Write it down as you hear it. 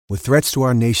With threats to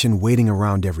our nation waiting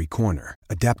around every corner,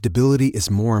 adaptability is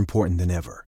more important than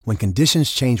ever. When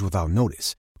conditions change without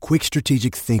notice, quick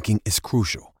strategic thinking is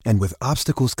crucial. And with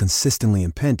obstacles consistently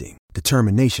impending,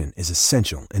 determination is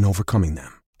essential in overcoming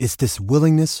them. It's this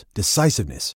willingness,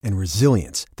 decisiveness, and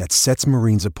resilience that sets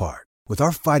Marines apart. With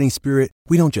our fighting spirit,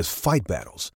 we don't just fight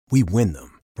battles, we win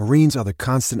them. Marines are the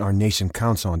constant our nation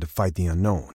counts on to fight the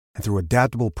unknown. And through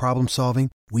adaptable problem solving,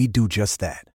 we do just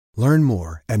that. Learn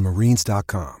more at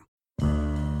marines.com.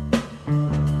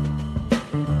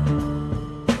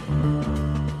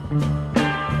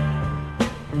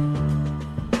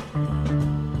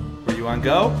 Were you on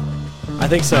go? I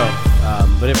think so.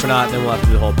 But if we're not, then we'll have to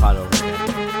do the whole pod over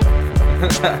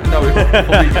again. No, we'll be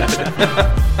good.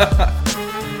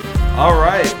 All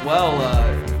right. Well,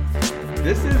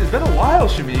 it's been a while,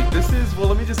 Shamik.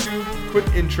 Let me just do a quick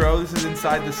intro. This is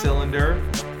Inside the Cylinder.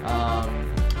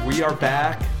 We are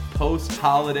back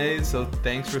post-holidays, so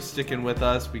thanks for sticking with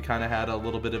us. We kind of had a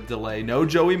little bit of delay. No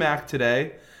Joey Mack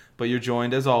today, but you're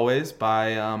joined, as always,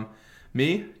 by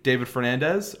me, David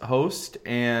Fernandez, host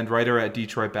and writer at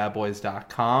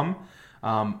DetroitBadBoys.com.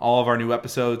 All of our new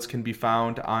episodes can be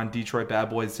found on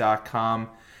DetroitBadBoys.com.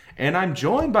 And I'm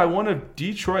joined by one of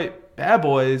Detroit Bad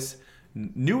Boys'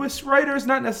 newest writers,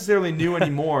 not necessarily new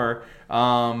anymore,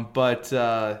 but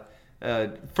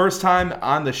first time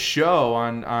on the show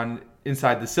on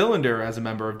Inside the Cylinder as a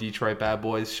member of Detroit Bad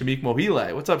Boys, Shamik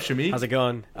Mohile. What's up, Shamik? How's it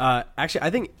going? Actually, I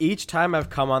think each time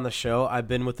I've come on the show, I've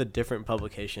been with a different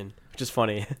publication, which is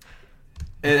funny.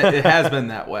 It has been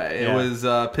that way. Yeah. It was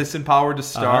Piston Power to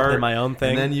start. Did my own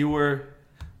thing. And then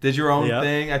did your own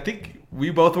thing. I think we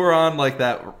both were on like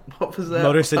that. What was that?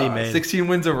 Motor City Maine. 16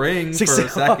 Wins a Ring for a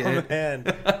second. Oh,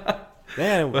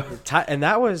 man. And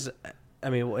that was, I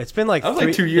mean, it's been like that was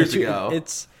like 2 years ago.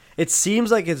 It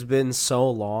seems like it's been so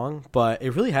long, but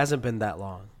it really hasn't been that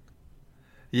long.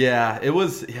 Yeah, it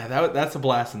was. Yeah, that's a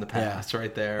blast in the past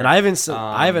right there. And I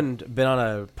haven't been on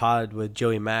a pod with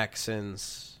Joey Mack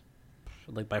since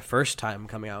like my first time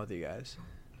coming out with you guys.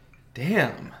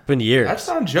 Damn, it's been years. That's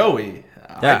on Joey.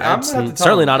 Yeah, it's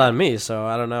certainly not on me, so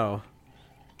I don't know.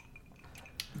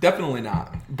 Definitely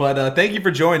not. But thank you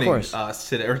for joining us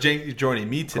today, or joining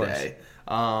me today.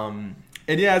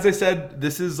 And yeah, as I said,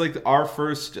 this is like our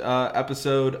first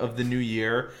episode of the new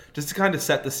year, just to kind of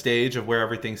set the stage of where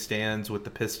everything stands with the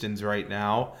Pistons right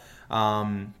now.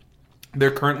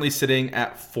 They're currently sitting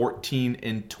at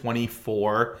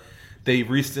 14-24. They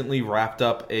recently wrapped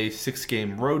up a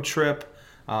 6-game road trip.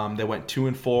 They went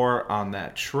 2-4 on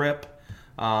that trip.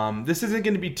 This isn't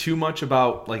going to be too much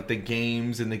about like the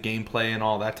games and the gameplay and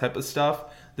all that type of stuff.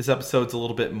 This episode's a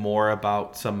little bit more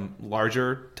about some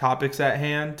larger topics at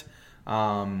hand.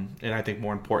 And I think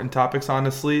more important topics,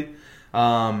 honestly.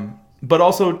 But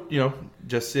also,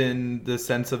 just in the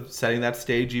sense of setting that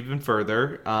stage even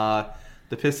further,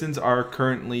 the Pistons are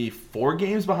currently 4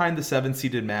 games behind the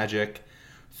 7-seeded Magic,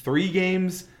 3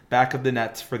 games back of the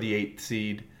Nets for the 8th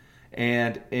seed,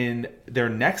 and in their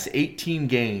next 18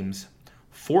 games,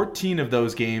 14 of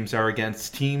those games are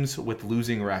against teams with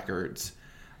losing records.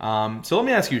 So let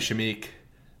me ask you, Shamik,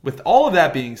 with all of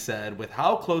that being said, with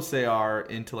how close they are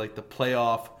into like the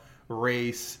playoff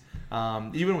race,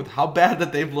 even with how bad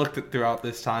that they've looked throughout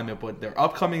this time, and with their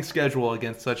upcoming schedule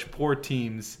against such poor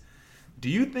teams, do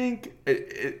you think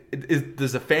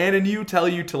does a fan in you tell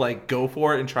you to like go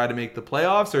for it and try to make the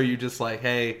playoffs, or are you just like,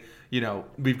 hey,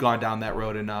 we've gone down that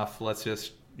road enough, let's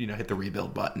just hit the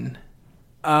rebuild button?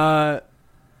 I'm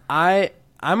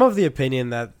of the opinion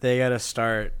that they got to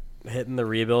start hitting the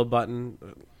rebuild button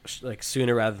like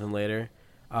sooner rather than later.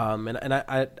 And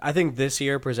I think this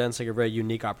year presents like a very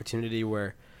unique opportunity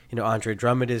where, Andre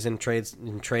Drummond is in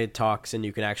trade talks, and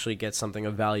you can actually get something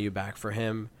of value back for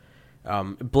him.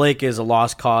 Blake is a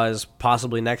lost cause.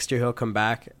 Possibly next year he'll come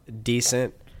back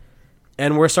decent.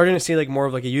 And we're starting to see like more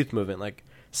of like a youth movement. Like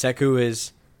Sekou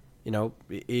is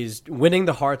winning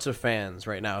the hearts of fans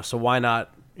right now. So why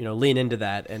not, lean into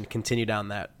that and continue down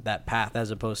that path,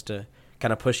 as opposed to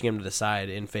kind of pushing him to the side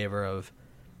in favor of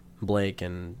Blake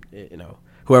and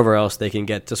whoever else they can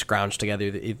get to scrounge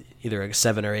together either a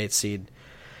 7 or 8 seed.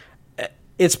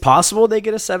 It's possible they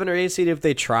get a 7 or 8 seed if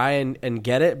they try and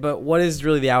get it, but what is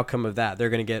really the outcome of that?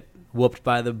 They're going to get whooped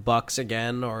by the Bucks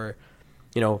again, or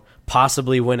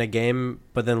possibly win a game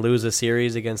but then lose a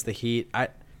series against the Heat. I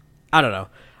don't know.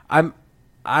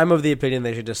 I'm of the opinion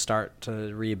they should just start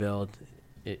to rebuild.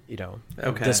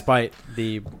 Despite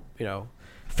the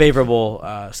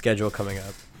favorable schedule coming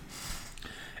up.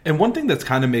 And one thing that's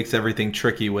kind of makes everything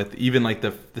tricky with even like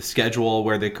the schedule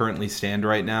where they currently stand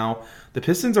right now, the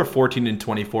Pistons are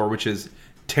 14-24, which is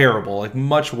terrible, like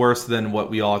much worse than what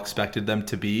we all expected them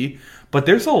to be. But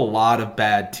there's a lot of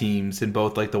bad teams in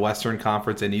both like the Western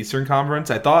Conference and Eastern Conference.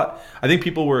 I think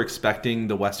people were expecting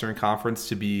the Western Conference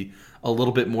to be a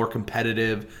little bit more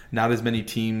competitive, not as many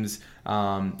teams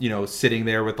sitting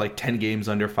there with like 10 games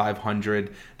under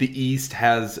 500. The East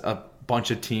has a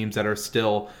bunch of teams that are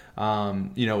still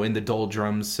in the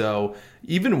doldrums. So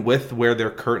even with where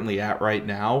they're currently at right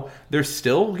now, they're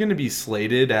still going to be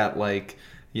slated at like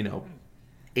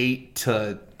 8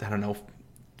 to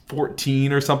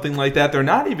 14 or something like that. They're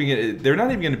not even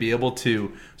going to be able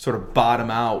to sort of bottom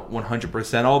out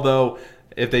 100%. Although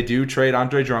if they do trade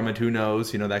Andre Drummond, who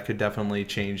knows? That could definitely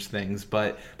change things.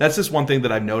 But that's just one thing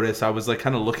that I've noticed. I was like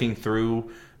kind of looking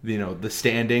through the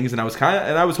standings, and I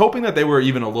was hoping that they were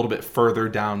even a little bit further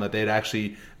down, that they'd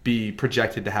actually be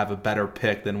projected to have a better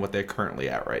pick than what they're currently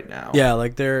at right now. Yeah,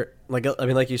 like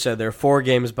like you said, they're 4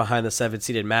 games behind the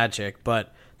 7th-seeded Magic,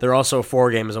 but they're also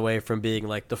 4 games away from being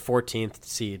like the 14th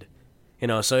seed.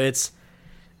 So it's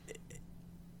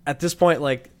at this point,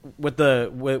 like with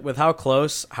how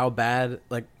close, how bad,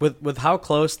 like with how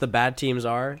close the bad teams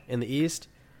are in the East,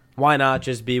 why not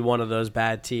just be one of those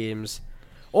bad teams?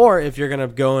 Or if you're gonna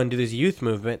go and do this youth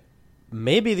movement,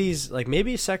 maybe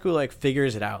Sekou like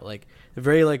figures it out, like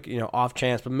very off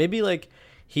chance, but maybe like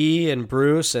he and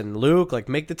Bruce and Luke like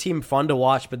make the team fun to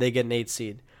watch, but they get an 8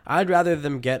 seed. I'd rather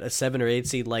them get a 7 or 8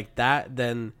 seed like that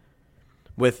than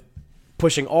with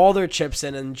pushing all their chips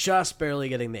in and just barely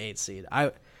getting the 8 seed.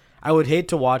 I would hate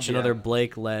to watch another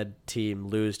Blake-led team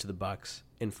lose to the Bucks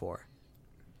in 4.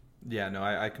 Yeah, no,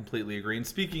 I completely agree. And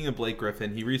speaking of Blake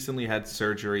Griffin, he recently had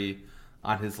surgery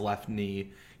on his left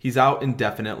knee. He's out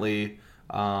indefinitely,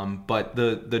 but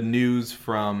the news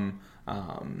from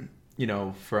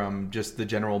from just the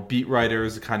general beat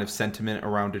writers, kind of sentiment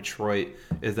around Detroit,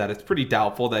 is that it's pretty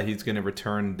doubtful that he's going to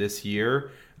return this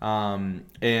year.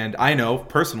 And I know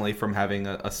personally from having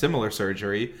a similar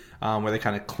surgery where they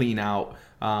kind of clean out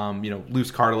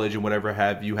loose cartilage and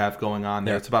whatever you have going on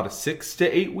there. Yeah. It's about a 6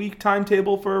 to 8 week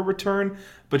timetable for a return.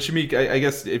 But Shamik, I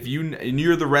guess if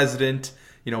you're the resident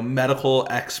medical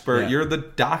expert, you're the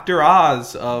Dr.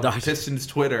 Oz of Pistons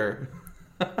Twitter.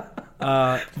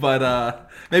 But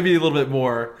maybe a little bit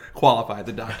more qualified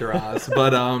than Dr. Oz.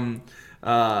 But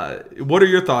what are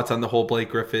your thoughts on the whole Blake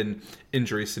Griffin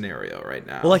injury scenario right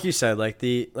now? Well, like you said, like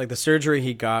the surgery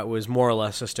he got was more or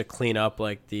less just to clean up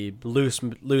like the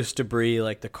loose debris,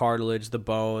 like the cartilage, the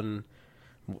bone,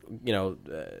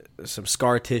 some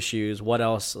scar tissues. What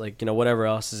else? Whatever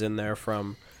else is in there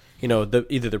from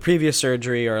either the previous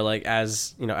surgery or like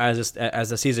as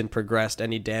the season progressed,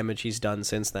 any damage he's done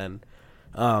since then.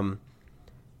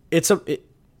 It's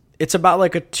about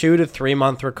like a 2 to 3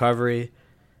 month recovery,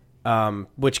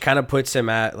 which kind of puts him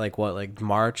at like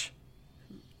March.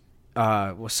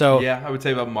 So yeah, I would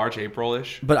say about March,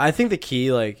 April-ish. But I think the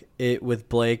key with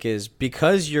Blake is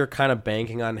because you're kind of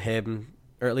banking on him,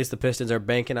 or at least the Pistons are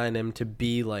banking on him to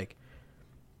be like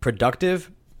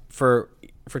productive for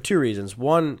 2 reasons.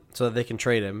 1, so that they can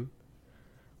trade him,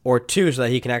 or 2, so that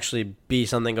he can actually be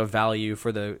something of value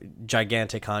for the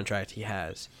gigantic contract he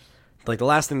has. Like the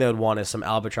last thing they would want is some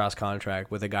albatross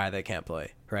contract with a guy that can't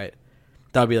play, right?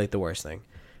 That would be like the worst thing.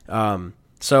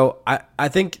 So I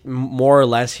think more or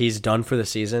less he's done for the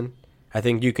season. I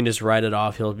think you can just write it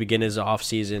off. He'll begin his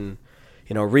off-season,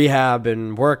 rehab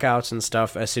and workouts and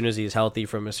stuff as soon as he's healthy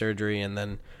from his surgery, and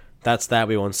then that's that.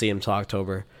 We won't see him till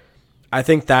October. I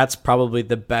think that's probably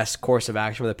the best course of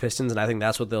action for the Pistons, and I think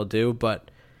that's what they'll do.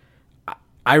 But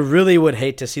I really would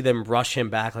hate to see them rush him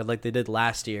back like they did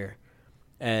last year,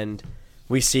 and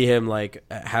we see him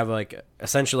have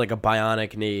essentially like a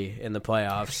bionic knee in the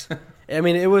playoffs. I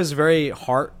mean, it was very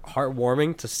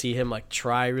heartwarming to see him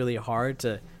try really hard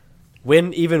to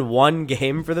win even one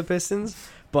game for the Pistons,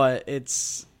 but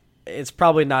it's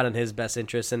probably not in his best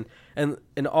interest, and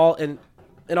in all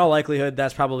likelihood,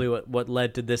 that's probably what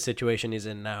led to this situation he's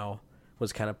in now,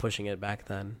 was kind of pushing it back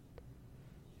then.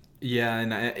 Yeah,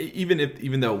 and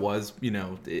even though it was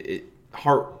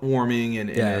heartwarming and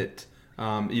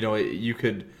you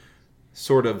could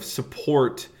sort of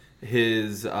support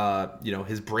his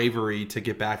his bravery to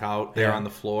get back out there on the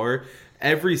floor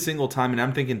every single time. And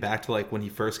I'm thinking back to when he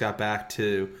first got back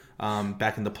to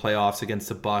back in the playoffs against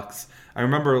the Bucks. I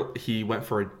remember he went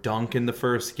for a dunk in the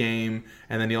first game,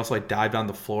 and then he also dived on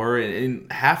the floor,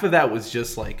 and half of that was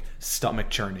just stomach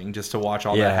churning just to watch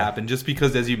all that happen, just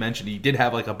because, as you mentioned, he did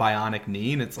have a bionic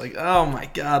knee, and it's oh my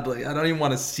god, I don't even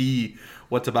want to see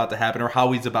what's about to happen or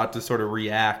how he's about to sort of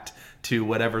react to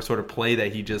whatever sort of play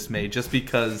that he just made, just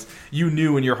because you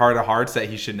knew in your heart of hearts that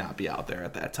he should not be out there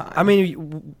at that time. I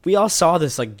mean, we all saw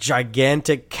this like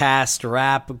gigantic cast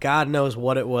wrap. God knows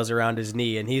what it was around his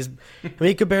knee, and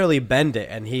he could barely bend it.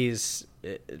 And it's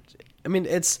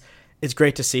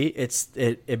great to see.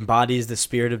 It embodies the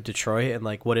spirit of Detroit and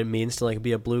like what it means to like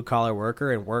be a blue collar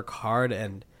worker and work hard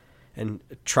and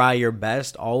try your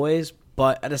best always.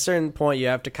 But at a certain point, you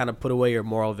have to kind of put away your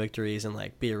moral victories and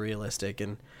like be realistic.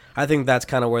 And I think that's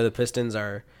kind of where the Pistons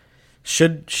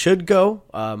should go.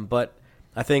 But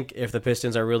I think if the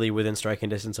Pistons are really within striking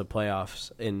distance of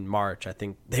playoffs in March, I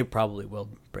think they probably will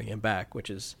bring him back, which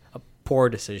is a poor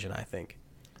decision, I think.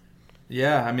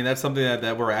 Yeah, I mean, that's something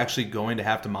that we're actually going to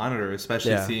have to monitor,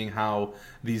 especially seeing how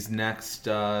these next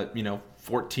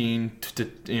 14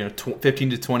 to 15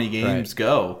 to 20 games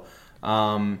go.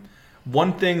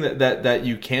 One thing that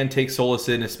you can take solace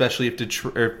in, especially if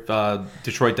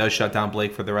Detroit does shut down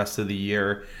Blake for the rest of the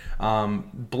year,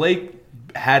 Blake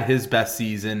had his best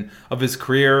season of his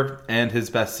career and his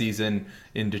best season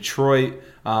in Detroit,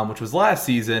 which was last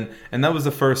season, and that was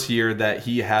the first year that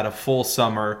he had a full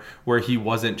summer where he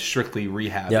wasn't strictly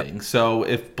rehabbing. Yep. So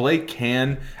if Blake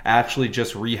can actually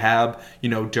just rehab,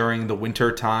 during the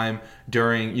winter time,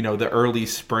 during the early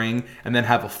spring, and then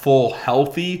have a full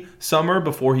healthy summer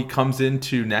before he comes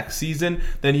into next season,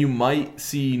 then you might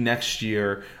see next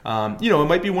year, it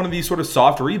might be one of these sort of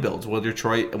soft rebuilds where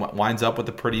Detroit winds up with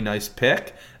a pretty nice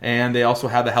pick, and they also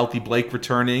have a healthy Blake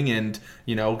returning, and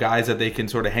guys that they can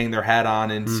sort of hang their hat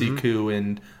on, and Siku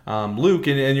and Luke,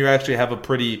 and you actually have a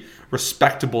pretty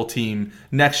respectable team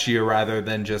next year rather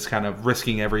than just kind of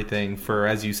risking everything for,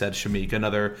 as you said, Shamik,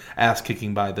 another ass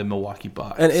kicking by the Milwaukee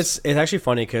Bucks. And it's actually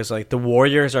funny because like the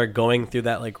Warriors are going through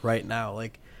that like right now.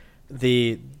 Like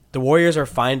the Warriors are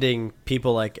finding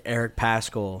people like Eric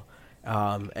Paschall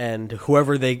and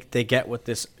whoever they get with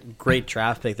this great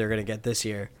draft pick they're going to get this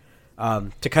year.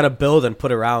 To kind of build and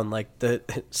put around like the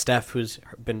Steph, who's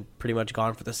been pretty much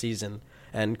gone for the season,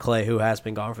 and Clay, who has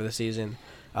been gone for the season,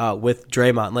 with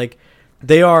Draymond. Like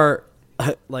they are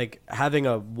like having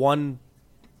a one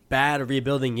bad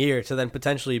rebuilding year to then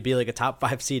potentially be like a top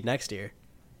 5 seed next year.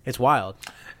 It's wild.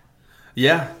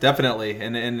 Yeah, definitely,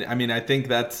 and I mean I think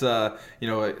that's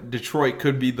Detroit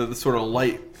could be the sort of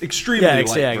extremely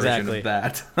light version of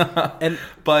that.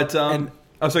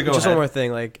 Sorry, go just ahead. One more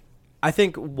thing, like. I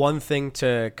think one thing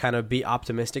to kind of be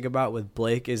optimistic about with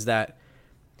Blake is that,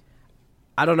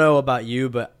 I don't know about you,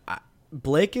 but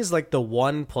Blake is like the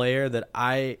one player that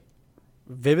I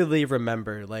vividly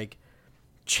remember like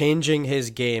changing his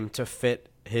game to fit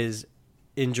his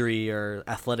injury or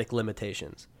athletic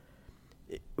limitations.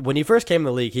 When he first came in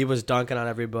the league, he was dunking on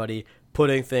everybody,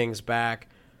 putting things back,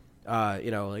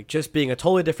 like just being a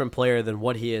totally different player than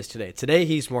what he is today. Today,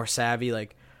 he's more savvy.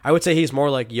 Like I would say he's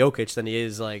more like Jokic than he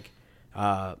is like,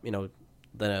 than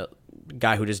a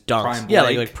guy who just dunks. Yeah,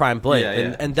 like prime Blake.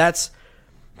 Yeah. And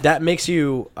that makes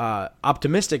you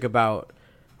optimistic about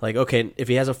like, okay, if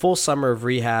he has a full summer of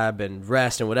rehab and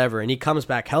rest and whatever, and he comes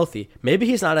back healthy, maybe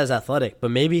he's not as athletic,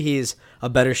 but maybe he's a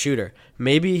better shooter.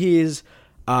 Maybe he's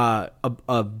a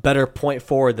better point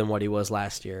forward than what he was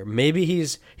last year. Maybe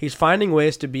he's finding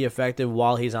ways to be effective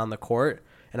while he's on the court,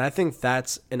 and I think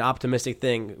that's an optimistic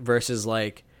thing versus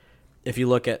like, if you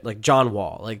look at like John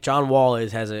Wall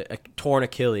has a torn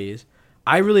Achilles.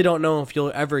 I really don't know if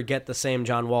you'll ever get the same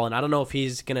John Wall, and I don't know if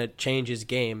he's going to change his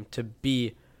game to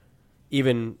be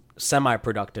even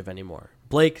semi-productive anymore.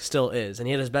 Blake still is, and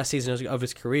he had his best season of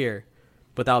his career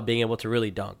without being able to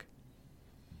really dunk.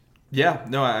 Yeah,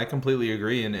 no, I completely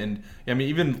agree. And I mean,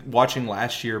 even watching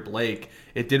last year, Blake,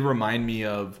 it did remind me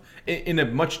of, in a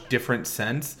much different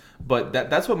sense, but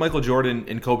that's what Michael Jordan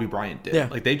and Kobe Bryant did. Yeah.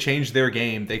 Like they changed their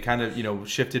game. They kind of,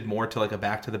 shifted more to like a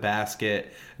back to the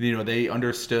basket. They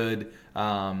understood,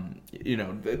 they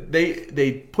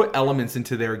put elements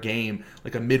into their game,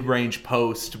 like a mid-range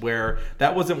post, where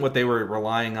that wasn't what they were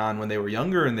relying on when they were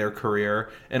younger in their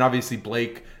career. And obviously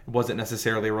Blake wasn't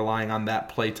necessarily relying on that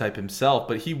play type himself,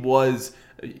 but he was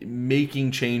making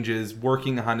changes,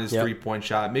 working on his three-point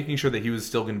shot, making sure that he was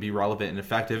still going to be relevant and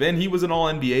effective. And he was an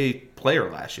All-NBA player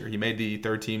last year. He made the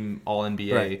third-team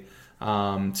All-NBA. Right.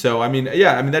 So I mean,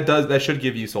 that should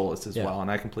give you solace as well, and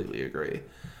I completely agree.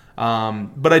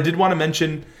 But I did want to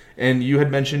mention, and you had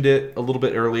mentioned it a little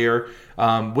bit earlier,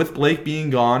 with Blake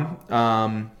being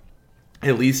gone,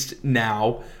 at least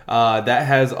now, that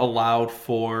has allowed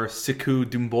for Sekou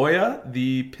Doumbouya,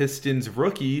 the Pistons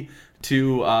rookie,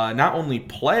 to not only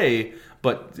play,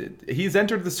 but he's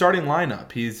entered the starting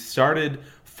lineup. He's started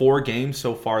 4 games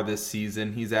so far this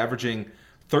season. He's averaging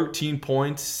 13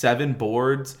 points, 7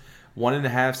 boards,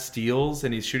 1.5 steals,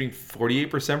 and he's shooting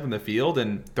 48% from the field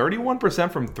and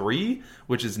 31% from three,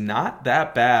 which is not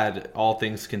that bad, all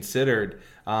things considered.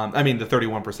 I mean, the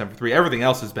 31% for three. Everything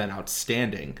else has been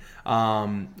outstanding.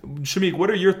 Shamik, what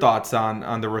are your thoughts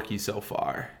on the rookie so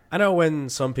far? I know when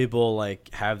some people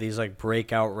like have these like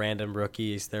breakout random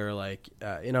rookies, they're like,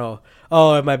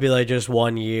 oh, it might be like just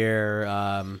 1 year.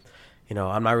 I'm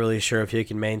not really sure if he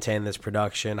can maintain this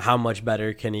production. How much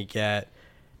better can he get?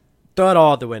 Throw it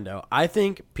all out the window. I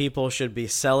think people should be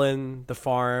selling the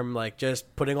farm, like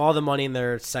just putting all the money in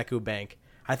their Sekou bank.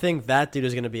 I think that dude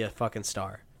is going to be a fucking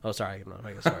star. Oh, sorry, I'm not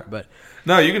making a star, but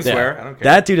no, you can swear. I don't care.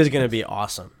 That dude is going to be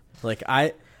awesome. Like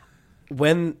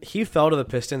when he fell to the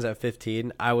Pistons at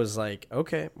 15, I was like,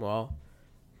 okay, well,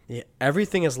 yeah,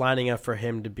 everything is lining up for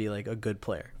him to be like a good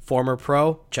player. Former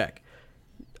pro, check.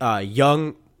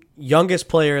 Youngest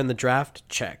player in the draft,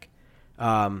 check.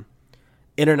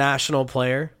 International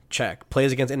player, check.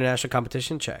 Plays against international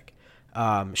competition, check.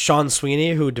 Sean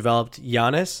Sweeney, who developed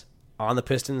Giannis on the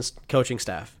Pistons coaching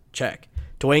staff, check.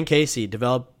 Dwayne Casey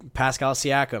developed Pascal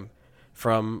Siakam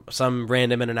from some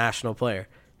random international player,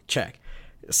 check.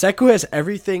 Sekou has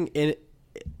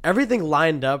everything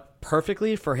lined up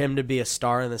perfectly for him to be a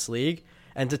star in this league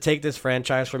and to take this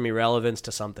franchise from irrelevance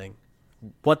to something.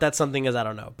 What that something is, I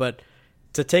don't know. But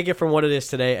to take it from what it is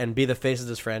today and be the face of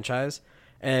this franchise.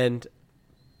 And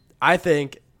I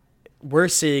think we're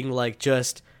seeing like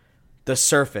just the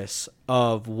surface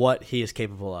of what he is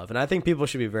capable of. And I think people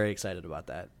should be very excited about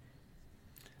that.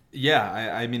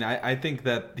 Yeah, I think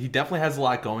that he definitely has a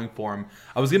lot going for him.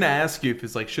 I was going to ask you if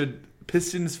it's like, should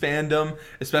Pistons fandom,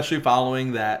 especially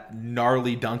following that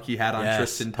gnarly dunk he had on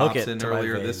Tristan Thompson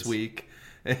earlier this week.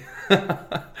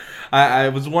 I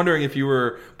was wondering if you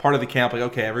were part of the camp, like,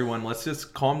 okay, everyone, let's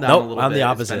just calm down a little bit. I'm the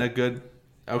opposite. It's been a good.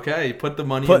 Okay, put the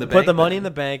money in the bank. Put the money in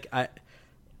the bank.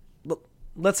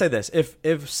 Let's say this: if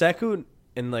Sekou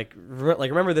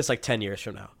remember this like 10 years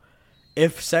from now,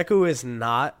 if Sekou is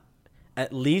not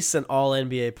at least an All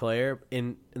NBA player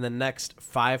in the next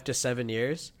 5 to 7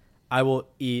 years, I will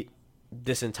eat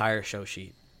this entire show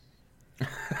sheet.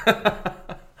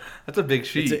 That's a big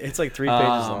sheet. It's like 3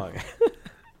 pages long.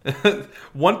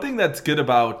 One thing that's good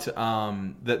about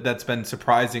that's been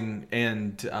surprising,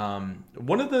 and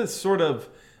one of the sort of,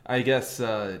 I guess,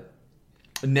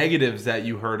 negatives that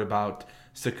you heard about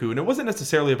Sekou, and it wasn't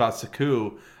necessarily about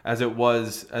Sekou as it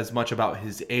was as much about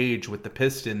his age with the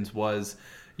Pistons, was,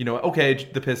 okay,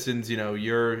 the Pistons,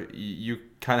 you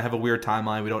kind of have a weird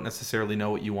timeline. We don't necessarily know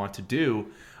what you want to do,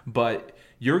 but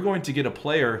you're going to get a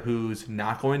player who's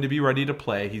not going to be ready to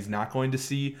play. He's not going to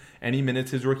see any minutes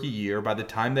his rookie year. By the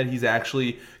time that he's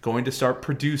actually going to start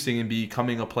producing and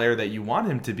becoming a player that you want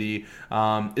him to be,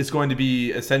 it's going to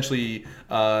be essentially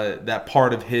that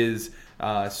part of his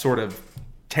sort of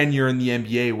tenure in the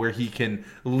NBA where he can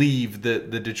leave the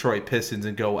Detroit Pistons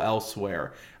and go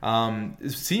elsewhere.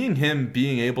 Seeing him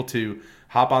being able to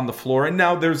hop on the floor, and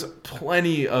now there's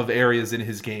plenty of areas in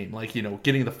his game, like,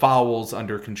 getting the fouls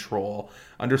under control,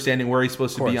 understanding where he's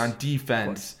supposed to be on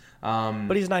defense.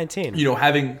 But he's 19.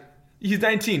 He's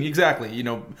 19, exactly.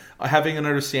 Having an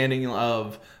understanding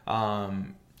of,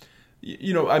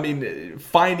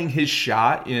 finding his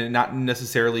shot, not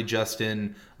necessarily just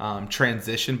in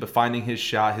transition, but finding his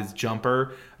shot, his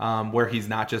jumper, where he's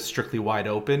not just strictly wide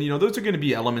open. Those are going to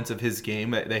be elements of his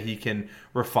game that he can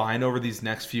refine over these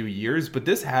next few years. But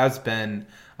this has been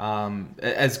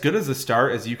as good as a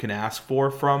start as you can ask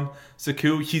for from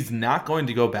Sekou. He's not going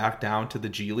to go back down to the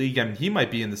G League. I mean, he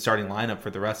might be in the starting lineup for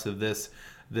the rest of this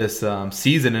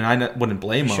season, and I wouldn't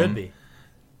blame him. Should be.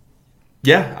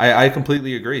 Yeah, I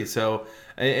completely agree. So,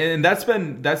 and that's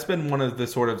been one of the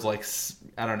sort of like,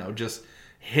 I don't know, just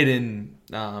hidden,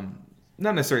 not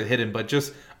necessarily hidden, but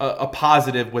just a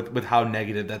positive with how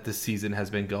negative that this season has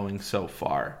been going so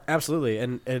far. Absolutely,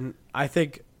 and I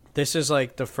think this is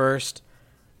like the first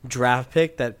draft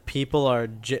pick that people are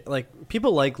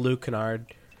people like Luke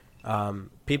Kennard.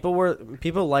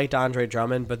 People liked Andre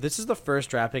Drummond, but this is the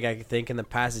first draft pick I think in the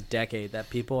past decade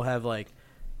that people have like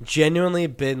genuinely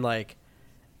been like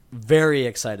very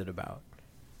excited about.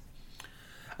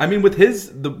 I mean, with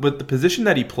the position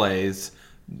that he plays,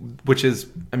 which is,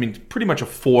 pretty much a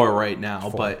 4 right now,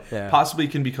 possibly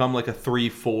can become like a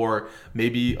 3-4,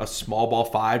 maybe a small ball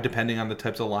 5, depending on the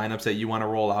types of lineups that you want to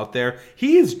roll out there.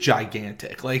 He is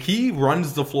gigantic. Like, he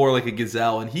runs the floor like a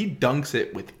gazelle, and he dunks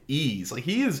it with ease. Like,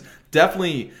 he is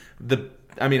definitely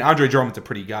Andre Drummond's a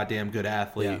pretty goddamn good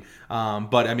athlete. Yeah.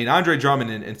 But Andre Drummond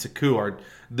and Sekou are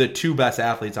the two best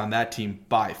athletes on that team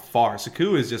by far.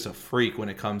 Sekou is just a freak when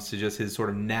it comes to just his sort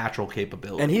of natural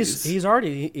capabilities. And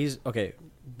he's okay.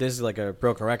 This is like a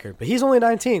broken record, but he's only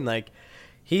 19. Like,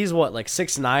 He's what, like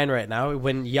 6'9" right now?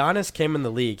 When Giannis came in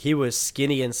the league, he was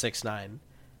skinny and 6'9".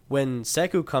 When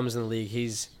Sekou comes in the league,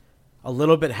 he's a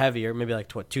little bit heavier, maybe like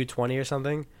 220 or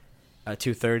something,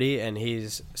 230, and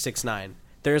he's 6'9".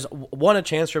 There's a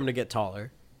chance for him to get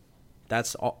taller.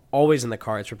 That's always in the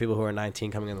cards for people who are 19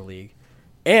 coming in the league,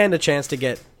 and a chance to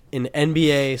get an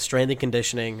NBA strength and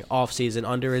conditioning offseason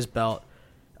under his belt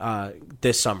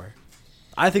this summer.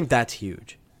 I think that's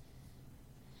huge.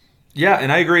 Yeah,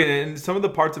 and I agree. And some of the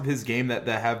parts of his game that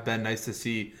have been nice to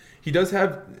see, he does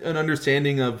have an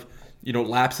understanding of,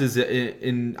 lapses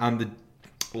in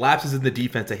the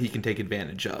defense that he can take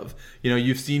advantage of.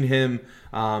 You've seen him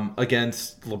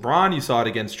against LeBron. You saw it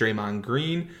against Draymond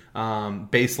Green.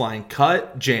 Baseline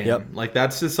cut, jam. Yep. Like,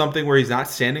 that's just something where he's not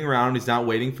standing around. He's not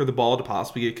waiting for the ball to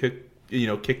possibly get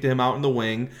kicked to him out in the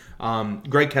wing.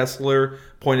 Greg Kessler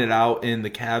pointed out in the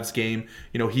Cavs game,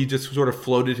 he just sort of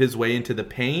floated his way into the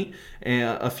paint,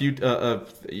 and I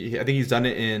think he's done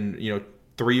it in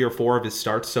 3 or 4 of his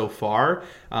starts so far,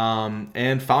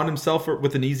 and found himself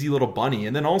with an easy little bunny.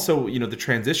 And then also, the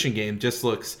transition game just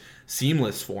looks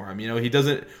seamless for him. He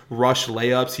doesn't rush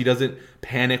layups. He doesn't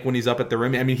panic when he's up at the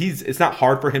rim. I mean, it's not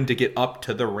hard for him to get up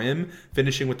to the rim.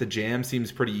 Finishing with the jam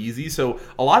seems pretty easy. So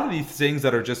a lot of these things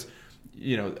that are just,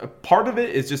 a part of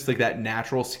it is just like that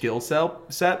natural skill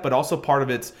set, but also part of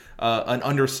it's an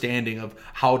understanding of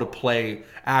how to play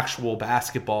actual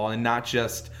basketball and not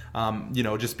just,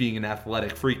 just being an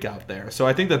athletic freak out there. So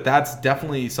I think that's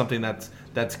definitely something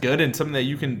that's good, and something that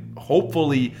you can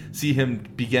hopefully see him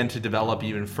begin to develop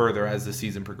even further as the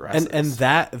season progresses. And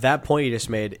that point you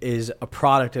just made is a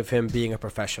product of him being a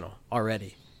professional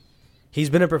already.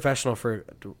 He's been a professional for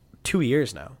 2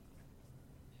 years now.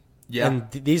 Yeah.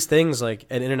 And these things, like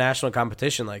an international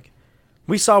competition, like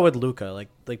we saw with Luka,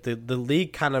 like the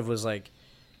league kind of was like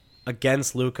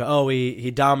against Luka. Oh,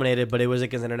 he dominated, but it was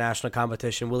against international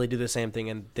competition. Will he do the same thing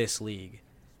in this league?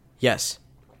 Yes.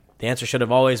 The answer should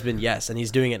have always been yes, and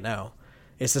he's doing it now.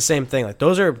 It's the same thing. Like,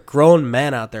 those are grown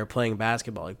men out there playing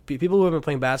basketball. Like, people who have been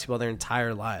playing basketball their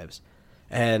entire lives.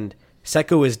 And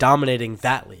Sekou is dominating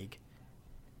that league.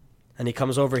 And he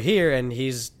comes over here and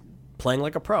he's playing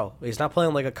like a pro. He's not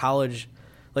playing like a college.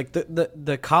 Like,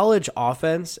 the college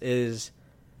offense is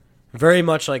very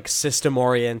much like system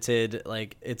oriented.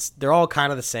 Like, they're all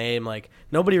kind of the same. Like,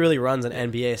 nobody really runs an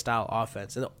NBA style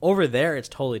offense. And over there, it's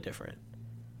totally different.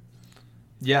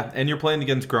 Yeah, and you're playing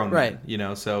against grown men,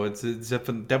 so it's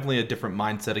definitely a different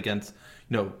mindset against,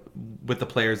 with the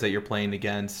players that you're playing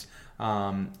against.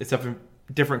 It's a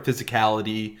different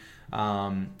physicality.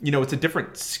 It's a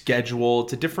different schedule.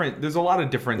 There's a lot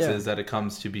of differences that it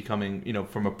comes to becoming,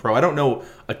 from a pro. I don't know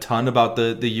a ton about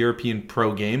the European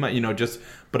pro game,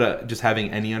 just having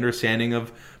any understanding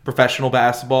of professional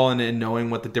basketball and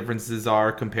knowing what the differences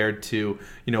are compared to,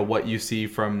 what you see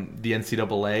from the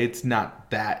NCAA. It's not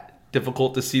that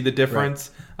difficult to see the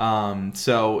difference. Right.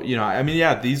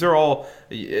 These are all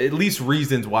at least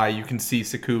reasons why you can see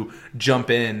Sekou jump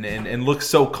in and look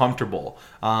so comfortable.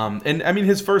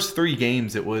 His first 3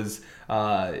 games, it was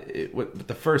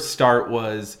the first start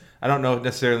was, I don't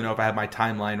necessarily know if I have my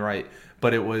timeline right,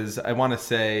 but it was, I want to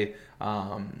say,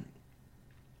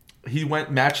 he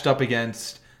matched up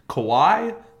against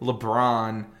Kawhi,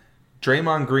 LeBron,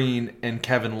 Draymond Green, and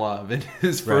Kevin Love in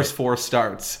his first 4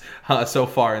 starts so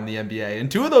far in the NBA, and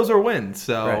 2 of those are wins.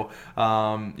 So,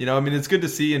 it's good to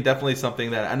see, and definitely something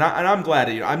that, and I'm glad.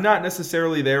 I'm not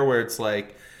necessarily there where it's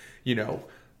like,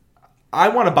 I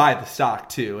want to buy the stock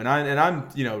too, and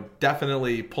I'm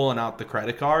definitely pulling out the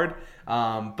credit card.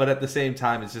 But at the same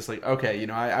time, it's just like, okay,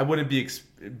 I wouldn't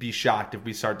be shocked if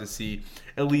we start to see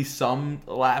at least some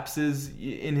lapses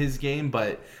in his game.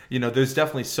 But, there's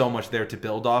definitely so much there to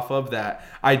build off of that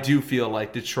I do feel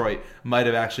like Detroit might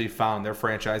have actually found their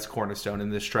franchise cornerstone in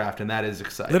this draft, and that is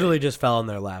exciting. Literally just fell in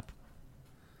their lap.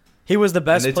 He was the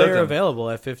best player available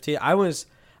at 15. I was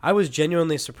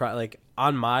genuinely surprised. Like,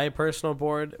 on my personal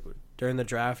board during the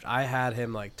draft, I had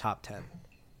him like top 10.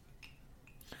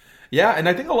 Yeah, and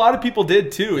I think a lot of people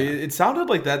did too. Yeah. It sounded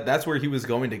like that's where he was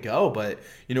going to go, but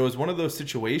it was one of those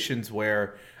situations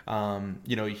where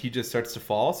he just starts to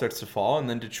fall, and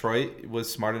then Detroit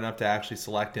was smart enough to actually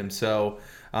select him. So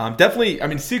definitely,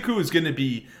 Sekou is going to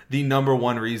be the number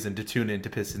one reason to tune into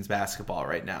Pistons basketball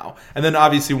right now. And then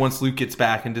obviously once Luke gets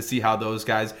back, and to see how those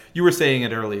guys, you were saying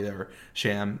it earlier,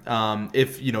 Sham,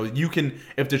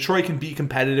 if Detroit can be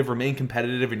competitive, remain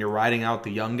competitive, and you're riding out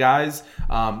the young guys,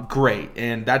 great.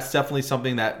 And that's definitely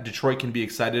something that Detroit can be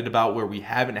excited about, where we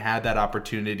haven't had that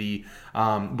opportunity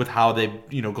with how they've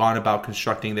gone about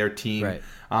constructing carrying their team. Right.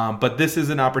 But this is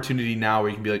an opportunity now where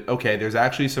you can be like, okay, there's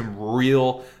actually some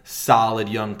real solid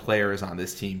young players on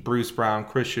this team. Bruce Brown,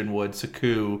 Christian Wood,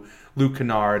 Saku, Luke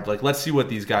Kennard. Like, let's see what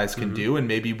these guys can do, and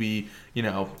maybe we,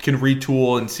 can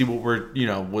retool and see what we're,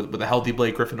 with a healthy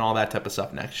Blake Griffin, all that type of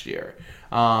stuff next year.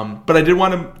 But I did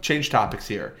want to change topics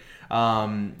here.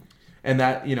 And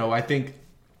that, I think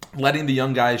letting the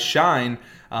young guys shine,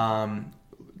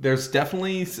 there's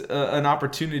definitely an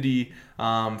opportunity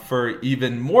for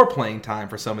even more playing time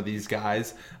for some of these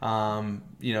guys,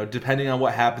 depending on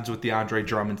what happens with the Andre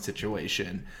Drummond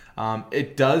situation.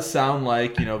 It does sound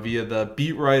like, via the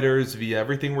beat writers, via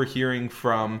everything we're hearing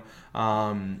from,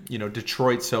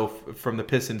 Detroit, from the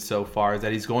Pistons so far, is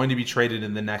that he's going to be traded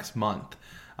in the next month.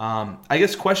 I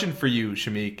guess question for you,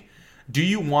 Shamik, do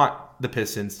you want the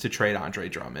Pistons to trade Andre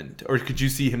Drummond, or could you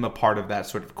see him a part of that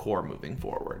sort of core moving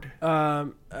forward?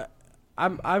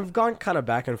 I've gone kind of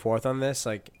back and forth on this.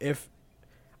 Like, if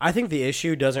I think the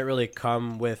issue doesn't really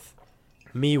come with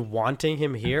me wanting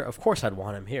him here. Of course I'd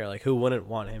want him here. Like, who wouldn't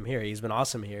want him here? He's been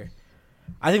awesome here.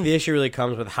 I think the issue really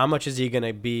comes with how much is he going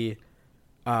to be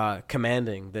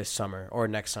commanding this summer or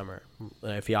next summer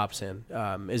if he opts in.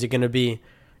 Is it going to be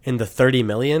in the $30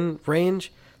 million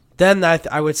range? Then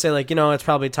I would say, like, it's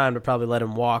probably time to probably let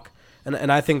him walk.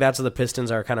 And I think that's what the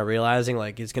Pistons are kind of realizing.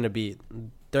 Like, he's going to be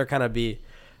too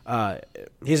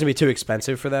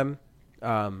expensive for them.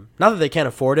 Not that they can't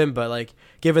afford him, but, like,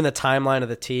 given the timeline of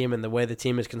the team and the way the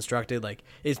team is constructed, like,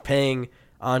 is paying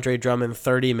Andre Drummond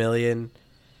 $30 million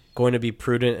going to be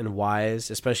prudent and wise,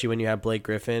 especially when you have Blake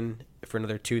Griffin for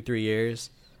another 2-3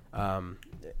 years? I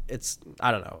don't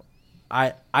know.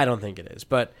 I don't think it is.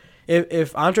 But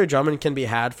if Andre Drummond can be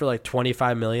had for like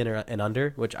 $25 million and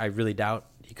under, which I really doubt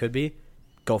he could be,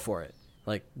 go for it.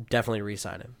 Like, definitely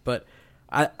re-sign him. But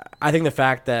I think the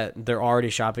fact that they're already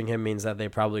shopping him means that they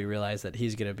probably realize that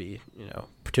he's going to be,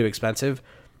 too expensive.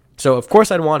 So, of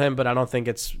course, I'd want him, but I don't think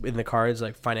it's in the cards,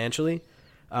 like, financially.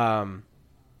 But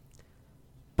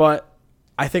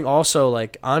I think also,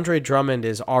 like, Andre Drummond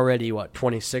is already,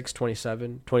 26,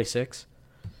 27, 26?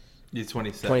 He's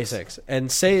 26. 26.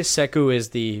 And say Sekou is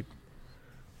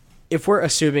if we're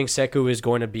assuming Sekou is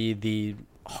going to be the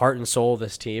heart and soul of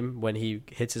this team when he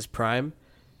hits his prime,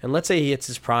 and let's say he hits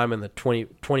his prime in the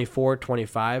 24,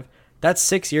 25, that's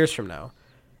 6 years from now.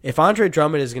 If Andre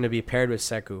Drummond is going to be paired with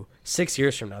Sekou 6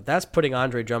 years from now, that's putting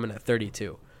Andre Drummond at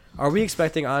 32. Are we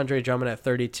expecting Andre Drummond at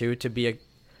 32 to be a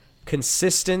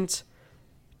consistent,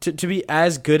 to be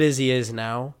as good as he is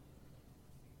now?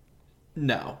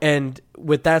 No. And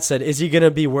with that said, is he going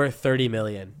to be worth $30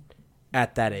 million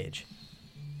at that age?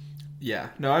 Yeah.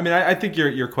 No, I mean, I think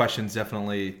your question's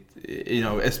definitely,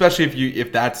 especially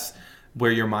if that's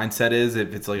where your mindset is,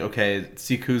 if it's like, okay,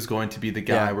 Seku's going to be the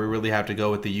guy, we really have to go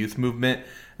with the youth movement.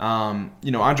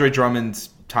 Andre Drummond's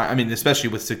time, I mean, especially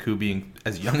with Sekou being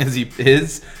as young as he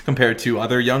is compared to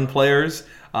other young players,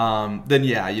 then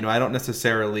yeah, I don't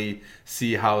necessarily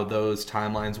see how those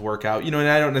timelines work out. And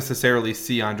I don't necessarily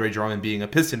see Andre Drummond being a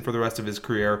Piston for the rest of his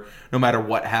career, no matter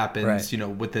what happens,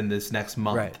 right, within this next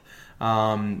month. Right.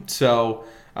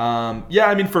 Yeah,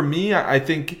 I mean, for me, I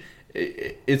think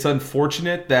it's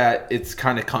unfortunate that it's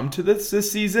kind of come to this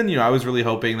season. I was really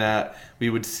hoping that we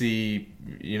would see,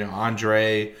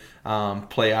 Andre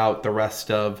play out the rest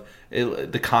of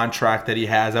the contract that he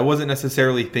has. I wasn't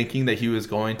necessarily thinking that he was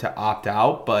going to opt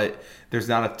out, but there's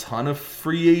not a ton of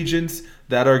free agents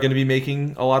that are going to be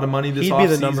making a lot of money this offseason. He'd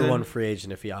be the number one free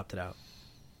agent if he opted out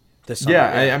this summer.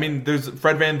 Yeah, I mean, there's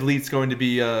Fred VanVleet's going to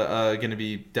be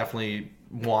definitely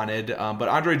wanted, but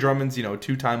Andre Drummond's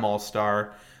two-time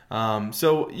All-Star.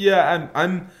 So yeah,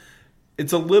 I'm.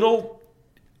 It's a little.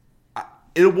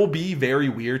 It will be very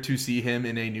weird to see him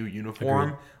in a new uniform.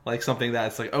 Agreed. Like something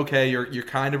that's like, okay, you're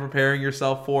kind of preparing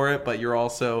yourself for it, but you're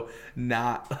also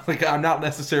not, like, I'm not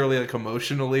necessarily like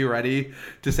emotionally ready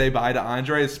to say bye to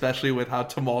Andre, especially with how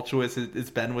tumultuous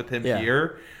it's been with him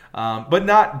here. But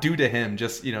not due to him,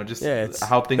 just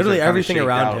how things literally are everything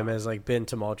around out. him has like been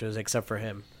tumultuous except for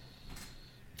him.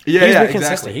 Yeah, He's been exactly.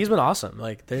 consistent. He's been awesome.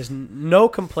 Like, there's no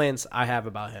complaints I have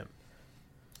about him.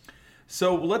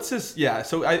 So let's just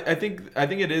So I think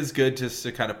it is good just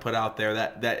to kind of put out there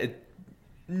that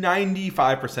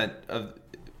 95% of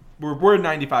we're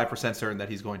 95% certain that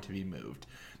he's going to be moved.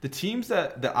 The teams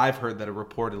that I've heard that are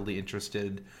reportedly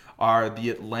interested are the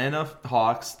Atlanta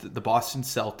Hawks, the Boston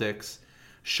Celtics,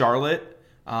 Charlotte,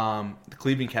 the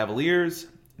Cleveland Cavaliers,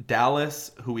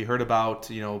 Dallas, who we heard about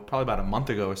probably about a month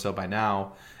ago or so by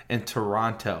now, and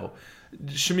Toronto.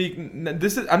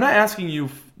 Shamik, I'm not asking you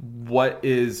what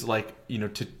is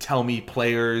to tell me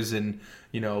players and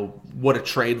what a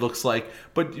trade looks like.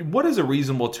 But what is a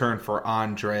reasonable turn for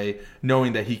Andre,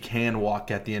 knowing that he can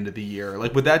walk at the end of the year?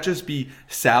 Like, would that just be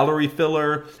salary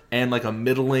filler and like a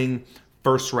middling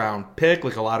first round pick,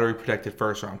 like a lottery protected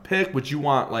first round pick? Would you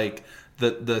want like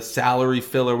the salary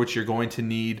filler, which you're going to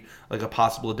need, like a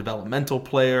possible developmental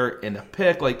player and a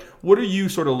pick? Like, what are you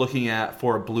sort of looking at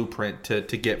for a blueprint to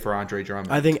get for Andre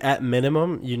Drummond? I think at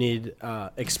minimum you need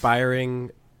expiring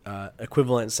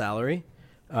equivalent salary,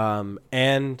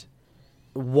 and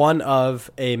one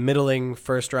of a middling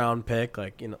first round pick.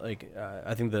 I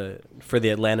think for the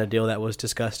Atlanta deal that was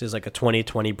discussed is like a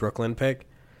 2020 Brooklyn pick.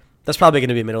 That's probably going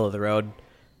to be middle of the road.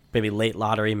 Maybe late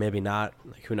lottery, maybe not.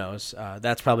 Like, who knows?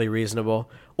 That's probably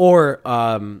reasonable. Or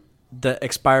the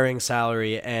expiring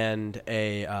salary and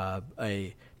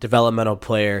a developmental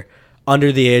player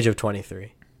under the age of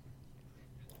 23.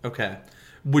 Okay.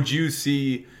 Would you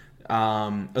see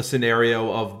a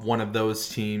scenario of one of those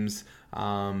teams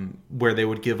where they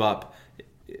would give up?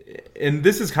 And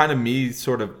this is kind of me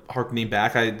sort of harkening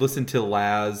back. I listened to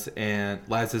Laz's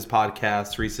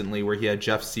podcast recently where he had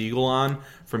Jeff Siegel on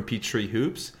from Peachtree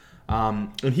Hoops.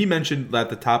 And he mentioned at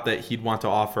the top that he'd want to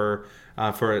offer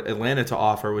for Atlanta to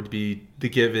offer would be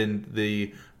given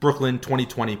the Brooklyn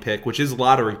 2020 pick, which is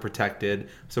lottery protected.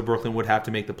 So Brooklyn would have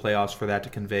to make the playoffs for that to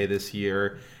convey this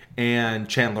year, and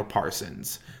Chandler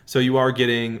Parsons. So you are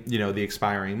getting, the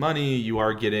expiring money. You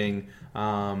are getting,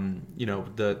 the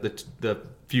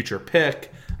future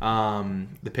pick,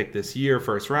 the pick this year,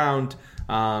 first round.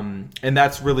 And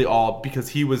that's really all because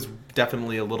he was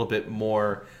definitely a little bit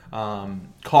more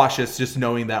cautious, just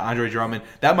knowing that Andre Drummond,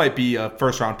 that might be a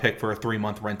first round pick for a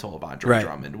 3-month rental of Andre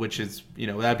Drummond, which is,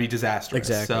 that'd be disastrous.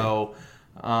 Exactly. So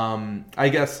I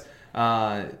guess,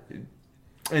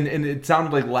 and it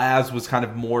sounded like Laz was kind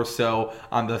of more so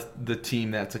on the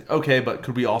team that's like, okay, but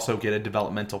could we also get a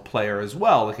developmental player as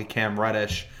well, like a Cam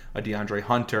Reddish, a DeAndre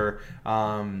Hunter?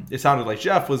 It sounded like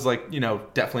Jeff was like,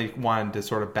 definitely wanted to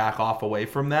sort of back off away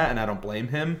from that, and I don't blame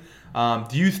him.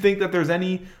 Do you think that there's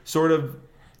any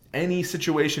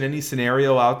situation, any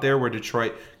scenario out there where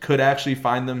Detroit could actually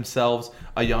find themselves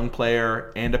a young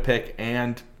player and a pick,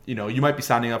 and you might be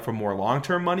signing up for more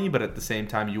long-term money, but at the same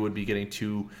time you would be getting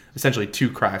essentially two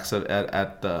cracks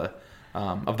at the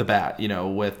of the bat,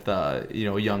 with a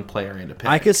young player and a pick?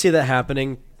 I could see that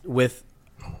happening with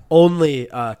only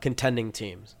contending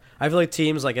teams. I feel like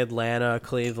teams like Atlanta,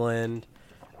 Cleveland,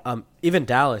 even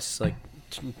Dallas, like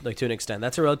to an extent,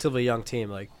 that's a relatively young team.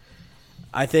 Like,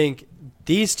 I think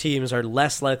these teams are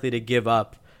less likely to give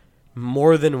up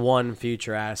more than one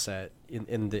future asset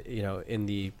in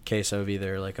the case of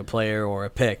either like a player or a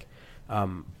pick.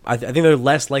 I think they're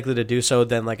less likely to do so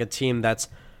than like a team that's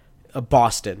a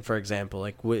Boston, for example,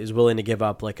 like is willing to give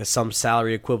up like some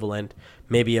salary equivalent,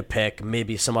 maybe a pick,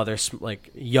 maybe some other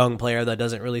like young player that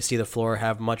doesn't really see the floor,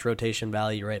 have much rotation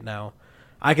value right now.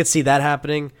 I could see that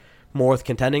happening more with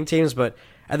contending teams, but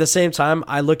at the same time,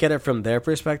 I look at it from their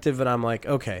perspective and I'm like,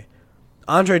 okay,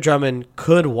 Andre Drummond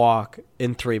could walk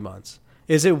in 3 months.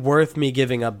 Is it worth me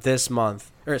giving up this much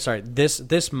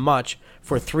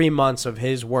for 3 months of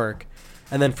his work,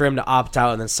 and then for him to opt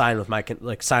out and then sign with my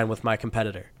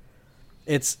competitor?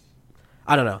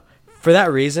 I don't know. For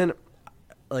that reason,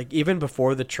 like even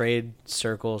before the trade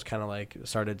circles kind of like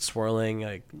started swirling,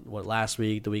 like last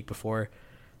week, the week before,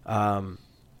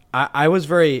 I was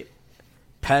very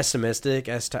pessimistic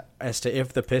as to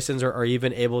if the Pistons are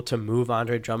even able to move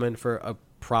Andre Drummond for a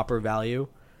proper value.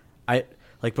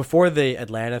 Before the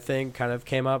Atlanta thing kind of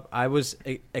came up, I was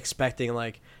expecting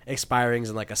like expirings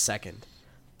in like a second,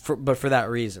 but for that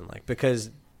reason, like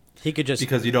because he could just,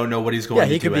 because you don't know what he's going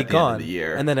to do at the end of the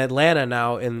year. And then Atlanta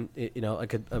now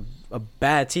like a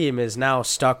bad team is now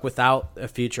stuck without a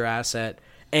future asset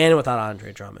and without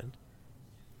Andre Drummond.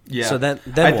 Yeah. So then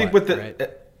I think with the right?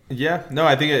 Yeah, no,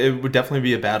 I think it would definitely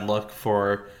be a bad look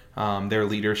for their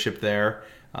leadership there.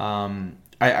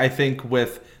 I think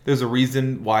there's a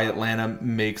reason why Atlanta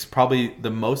makes probably the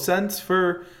most sense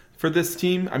for this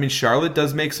team. I mean, Charlotte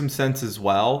does make some sense as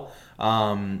well.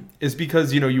 Is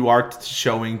because you are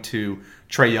showing to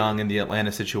Trae Young in the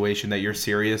Atlanta situation that you're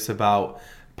serious about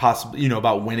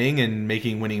about winning and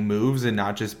making winning moves and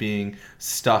not just being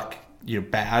stuck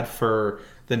bad for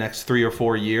the next 3 or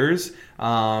 4 years.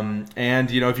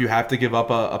 And if you have to give up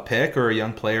a pick or a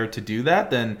young player to do that,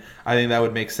 then I think that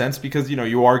would make sense because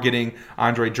you are getting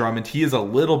Andre Drummond. He is a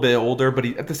little bit older, but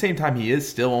at the same time he is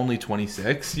still only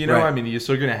 26. Right. I mean, you're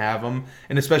still going to have him,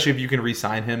 and especially if you can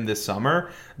re-sign him this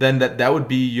summer, then that would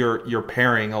be your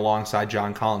pairing alongside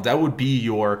John Collins. That would be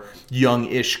your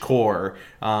young-ish core,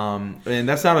 and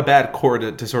that's not a bad core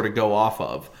to sort of go off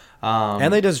of.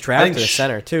 And they just drafted a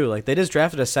center too. Like they just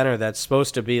drafted a center that's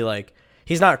supposed to be like,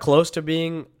 he's not close to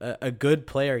being a good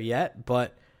player yet,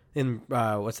 but in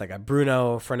what's that guy,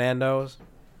 Bruno Fernandes?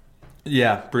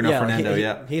 Yeah, Bruno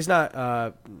Fernando. He's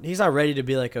not ready to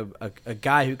be like a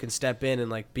guy who can step in and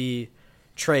like be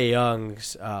Trae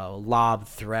Young's lob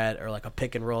threat or like a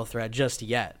pick and roll threat just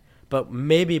yet. But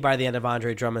maybe by the end of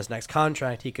Andre Drummond's next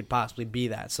contract, he could possibly be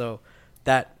that. So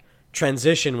that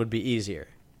transition would be easier.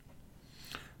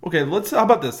 Okay, how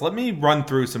about this? Let me run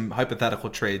through some hypothetical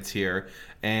trades here,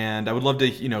 and I would love to,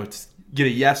 get a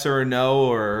yes or a no,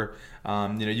 or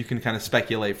you can kind of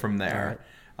speculate from there.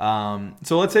 Right.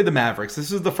 So let's say the Mavericks.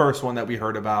 This is the first one that we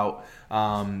heard about,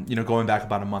 going back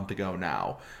about a month ago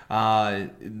now.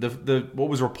 What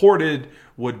was reported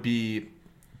would be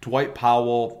Dwight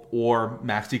Powell or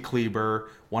Maxi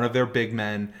Kleber, one of their big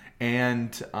men,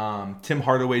 and Tim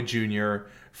Hardaway Jr.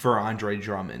 for Andre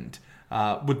Drummond.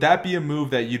 Would that be a move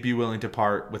that you'd be willing to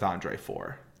part with Andre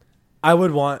for? I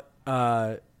would want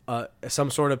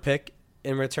some sort of pick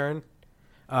in return.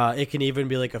 It can even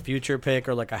be like a future pick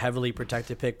or like a heavily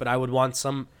protected pick, but I would want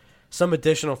some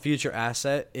additional future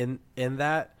asset in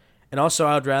that. And also,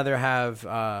 I would rather have.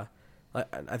 I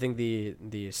think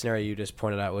the scenario you just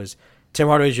pointed out was Tim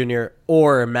Hardaway Jr.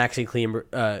 or Maxi Kleber.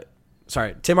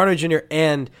 Tim Hardaway Jr.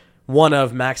 and one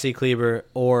of Maxi Kleber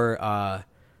or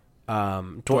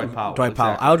Dwight Powell.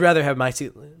 Exactly. I would rather have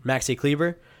Maxi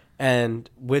Kleber and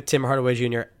with Tim Hardaway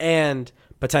Jr. and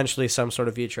potentially some sort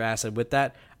of future asset with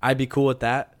that. I'd be cool with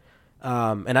that.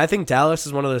 And I think Dallas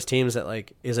is one of those teams that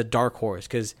like is a dark horse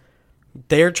because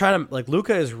they're trying to, like,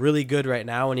 Luka is really good right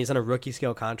now and he's on a rookie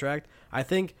scale contract. I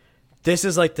think this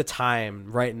is like the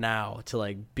time right now to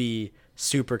like be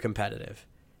super competitive.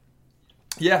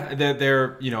 Yeah,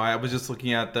 they're I was just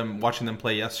looking at them, watching them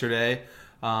play yesterday.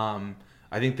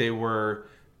 I think they were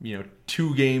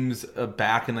 2 games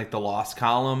back in like the loss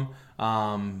column,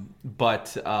 but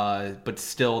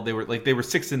still they were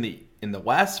 6th in the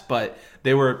West, but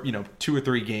they were 2 or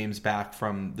 3 games back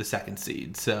from the 2nd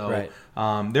seed. So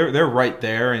right. They're right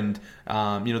there, and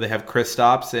they have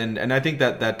Kristaps, and I think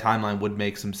that timeline would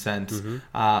make some sense. Mm-hmm.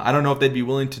 I don't know if they'd be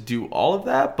willing to do all of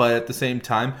that, but at the same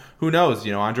time, who knows?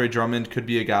 Andre Drummond could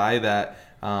be a guy that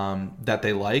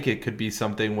they like. It could be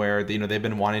something where they've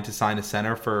been wanting to sign a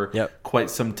center for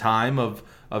quite some time of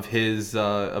his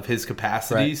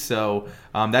capacity. Right. So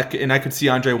I could see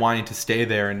Andre wanting to stay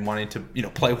there and wanting to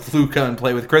play with Luka and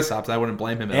play with Kristaps. I wouldn't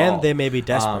blame him at all. And they may be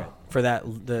desperate for that.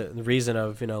 The reason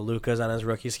of Luka's on his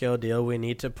rookie scale deal. We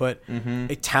need to put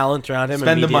a talent around him.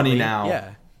 Spend the money now.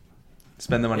 Yeah.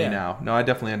 Spend the money now. No, I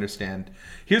definitely understand.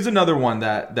 Here's another one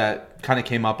that kind of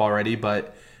came up already,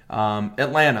 but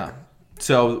Atlanta.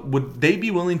 So would they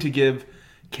be willing to give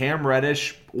Cam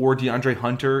Reddish or DeAndre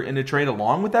Hunter in a trade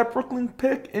along with that Brooklyn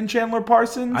pick in Chandler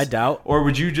Parsons? I doubt. Or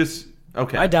would you just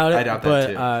okay? I doubt it. I doubt that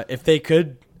too. But if they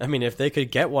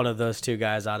could get one of those 2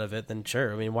 guys out of it, then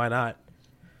sure. I mean, why not?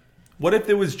 What if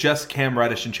it was just Cam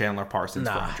Reddish and Chandler Parsons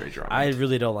for Andre Drummond? I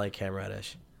really don't like Cam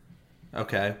Reddish.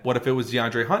 Okay. What if it was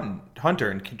DeAndre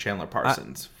Hunter and Chandler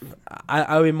Parsons?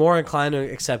 I would be more inclined to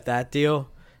accept that deal.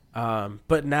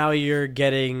 But now you're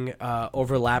getting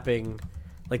overlapping.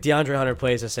 Like DeAndre Hunter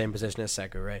plays the same position as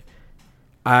Sekou, right?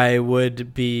 I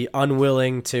would be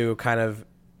unwilling to kind of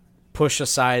push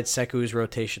aside Sekou's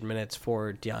rotation minutes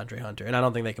for DeAndre Hunter, and I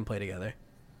don't think they can play together.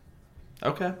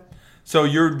 Okay. So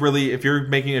if you're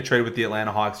making a trade with the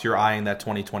Atlanta Hawks, you're eyeing that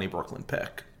 2020 Brooklyn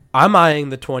pick. I'm eyeing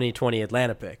the 2020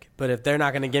 Atlanta pick, but if they're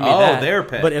not going to give me their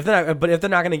pick. But if they're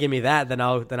not going to give me that, then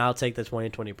I'll take the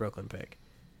 2020 Brooklyn pick.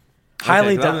 Okay, I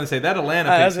was going to say that Atlanta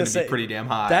pick's going to be pretty damn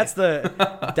high. That's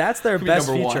their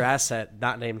best future asset,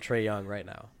 not named Trae Young right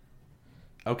now.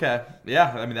 Okay,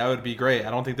 yeah, I mean that would be great.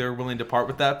 I don't think they're willing to part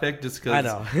with that pick just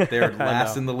because they're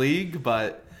last in the league.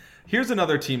 But here's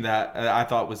another team that I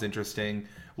thought was interesting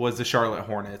was the Charlotte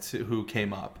Hornets, who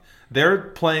came up. They're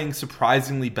playing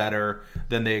surprisingly better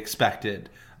than they expected.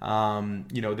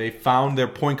 They found their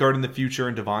point guard in the future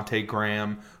in Devontae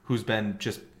Graham, who's been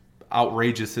just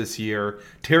outrageous this year.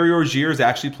 Terry Rozier's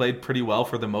actually played pretty well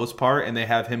for the most part, and they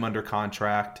have him under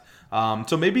contract.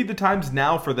 So maybe the time's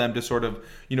now for them to sort of,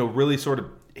 really sort of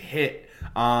hit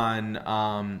on,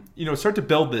 start to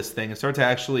build this thing and start to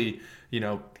actually,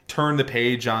 turn the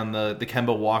page on the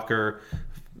Kemba Walker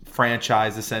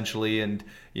franchise essentially, and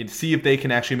see if they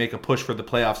can actually make a push for the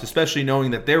playoffs, especially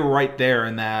knowing that they're right there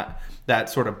in that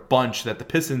sort of bunch that the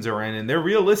Pistons are in, and they're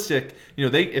realistic.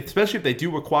 Especially if they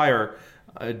do acquire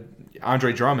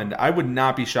Andre Drummond, I would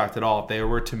not be shocked at all if they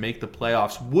were to make the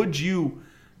playoffs. Would you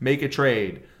make a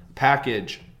trade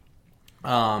package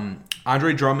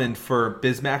Andre Drummond for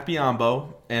Bismack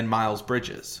Biyombo and Miles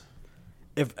Bridges?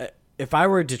 if I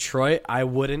were Detroit, I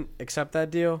wouldn't accept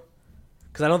that deal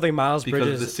because I don't think Miles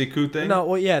Bridges because of the Siku thing. No,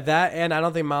 well, yeah, that, and I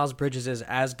don't think Miles Bridges is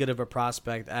as good of a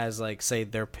prospect as like say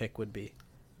their pick would be.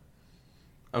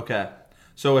 Okay.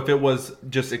 So if it was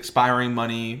just expiring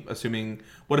money, assuming,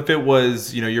 what if it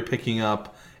was, you're picking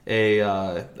up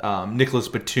a Nicholas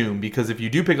Batum? Because if you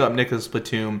do pick up Nicholas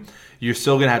Batum, you're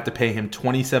still going to have to pay him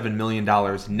 $27 million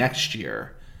next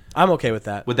year. I'm okay with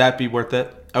that. Would that be worth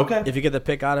it? Okay. If you get the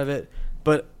pick out of it.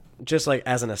 But just like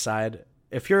as an aside,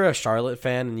 if you're a Charlotte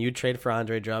fan and you trade for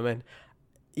Andre Drummond,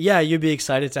 yeah, you'd be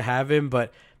excited to have him,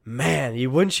 but man,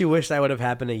 wouldn't you wish that would have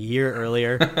happened a year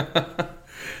earlier?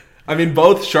 I mean,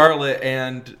 both Charlotte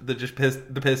and the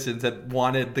Pistons had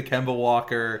wanted the Kemba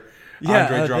Walker,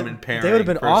 Andre Drummond pairing. They would have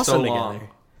been awesome long.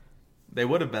 together. They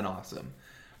would have been awesome.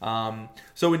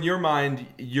 So in your mind,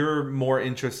 you're more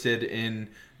interested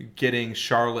in getting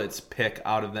Charlotte's pick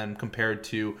out of them compared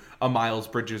to a Miles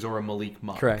Bridges or a Malik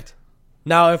Monk. Correct.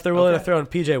 Now, if they're willing to throw in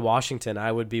PJ Washington,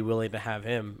 I would be willing to have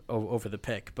him over the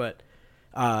pick. But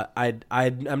I'm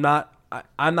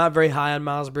not very high on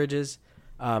Miles Bridges.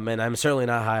 And I'm certainly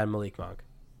not high on Malik Monk.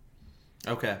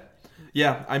 Okay.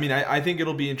 Yeah, I mean, I think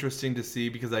it'll be interesting to see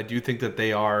because I do think that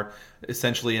they are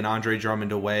essentially an Andre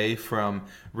Drummond away from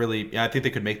really. I think they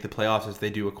could make the playoffs if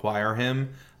they do acquire him.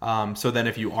 So then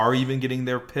if you are even getting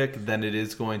their pick, then it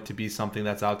is going to be something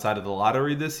that's outside of the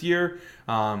lottery this year,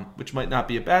 which might not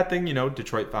be a bad thing.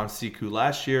 Detroit found Siku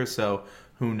last year, so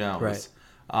who knows?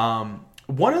 Right.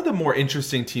 One of the more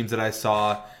interesting teams that I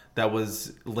saw that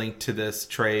was linked to this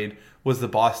trade was the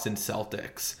Boston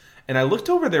Celtics. And I looked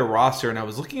over their roster and I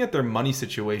was looking at their money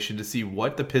situation to see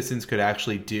what the Pistons could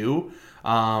actually do.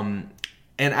 And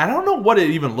I don't know what it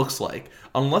even looks like.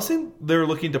 Unless they're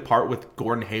looking to part with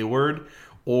Gordon Hayward,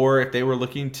 or if they were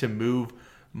looking to move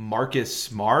Marcus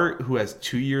Smart, who has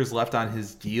 2 years left on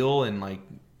his deal,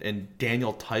 and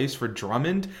Daniel Tice for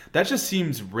Drummond. That just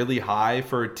seems really high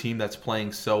for a team that's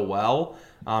playing so well.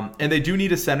 And they do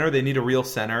need a center. They need a real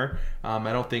center.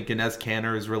 I don't think Enes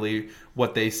Kanter is really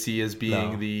what they see as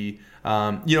being the,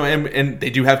 and they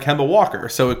do have Kemba Walker.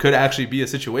 So it could actually be a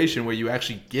situation where you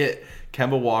actually get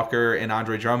Kemba Walker and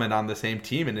Andre Drummond on the same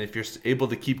team. And if you're able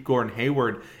to keep Gordon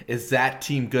Hayward, is that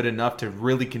team good enough to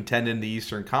really contend in the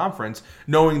Eastern Conference,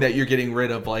 knowing that you're getting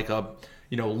rid of like a,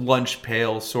 lunch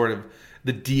pail sort of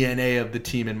the DNA of the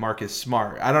team in Marcus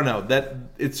Smart? I don't know. That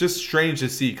it's just strange to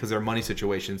see because their money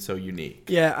situation is so unique.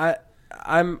 Yeah,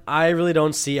 I really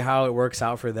don't see how it works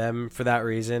out for them for that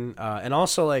reason. And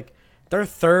also, like, they're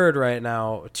third right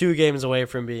now, 2 games away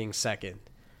from being second.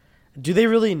 Do they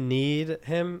really need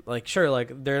him? Like, sure,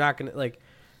 like they're not gonna like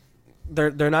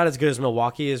they're not as good as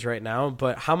Milwaukee is right now.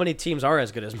 But how many teams are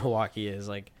as good as Milwaukee is?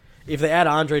 Like, if they add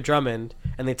Andre Drummond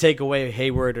and they take away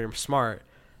Hayward or Smart,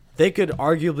 they could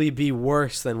arguably be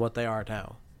worse than what they are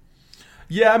now.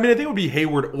 Yeah, I mean, I think it would be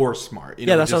Hayward or Smart.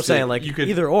 Yeah, that's what I'm saying. Like, you could,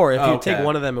 either or. If you okay. take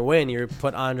one of them away and you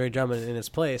put Andre Drummond in his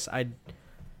place, I'm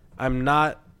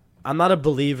not a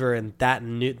believer in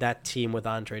that team with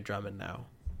Andre Drummond now.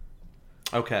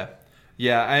 Okay.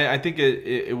 Yeah, I think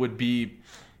it would be.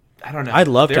 I don't know. I'd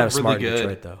love to have really Smart good. in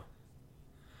Detroit, though.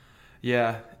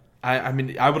 Yeah, I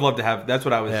mean, I would love to have. That's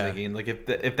what I was thinking. Like,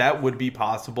 if that would be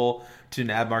possible to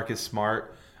nab Marcus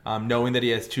Smart. Knowing that he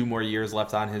has 2 more years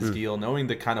left on his deal, knowing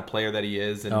the kind of player that he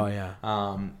is, and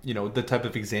the type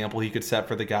of example he could set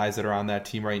for the guys that are on that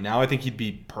team right now, I think he'd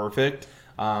be perfect.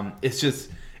 It's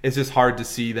just hard to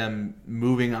see them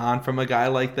moving on from a guy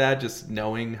like that, just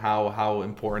knowing how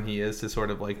important he is to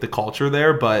sort of like the culture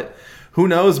there. But who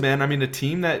knows, man? I mean, a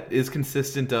team that is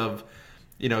consistent of,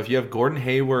 if you have Gordon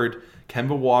Hayward,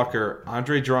 Kemba Walker,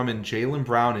 Andre Drummond, Jaylen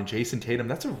Brown, and Jason Tatum,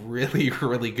 that's a really,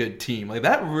 really good team. Like,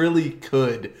 that really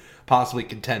could possibly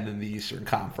contend in the Eastern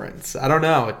Conference. I don't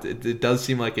know. It does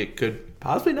seem like it could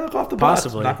possibly knock off the Bucks.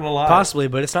 I'm not going to lie. Possibly,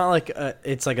 but it's not like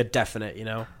it's like a definite,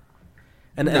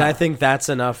 And I think that's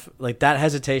enough. Like, that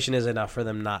hesitation is enough for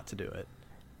them not to do it.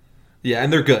 Yeah,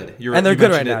 and they're good. They're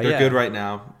good right now. They're good right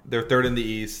now. They're third in the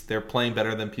East. They're playing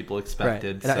better than people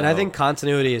expected. Right. And I think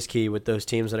continuity is key with those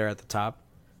teams that are at the top.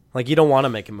 Like, you don't want to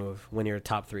make a move when you're a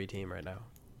top 3 team right now.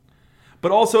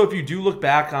 But also, if you do look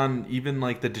back on even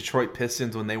like the Detroit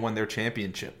Pistons when they won their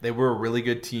championship, they were a really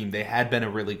good team. They had been a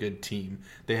really good team.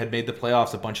 They had made the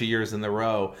playoffs a bunch of years in a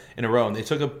row, and they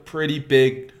took a pretty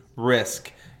big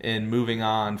risk in moving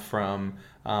on from,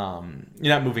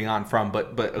 not moving on from,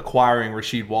 but acquiring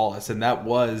Rasheed Wallace, and that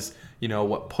was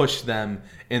what pushed them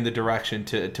in the direction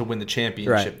to win the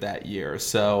championship that year.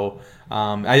 So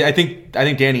I think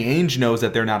Danny Ainge knows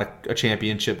that they're not a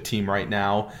championship team right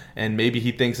now, and maybe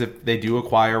he thinks if they do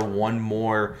acquire one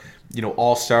more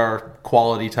all-star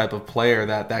quality type of player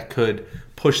that could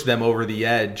push them over the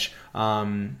edge. I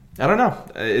don't know.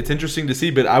 It's interesting to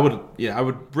see, but I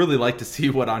would really like to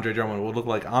see what Andre Drummond would look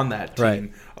like on that team,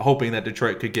 right. hoping that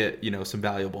Detroit could get, some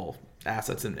valuable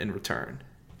assets in return.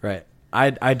 Right.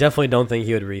 I definitely don't think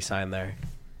he would re-sign there.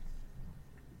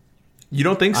 You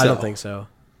don't think so? I don't think so.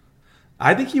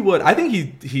 I think he would. I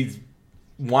think he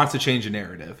wants to change the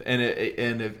narrative, and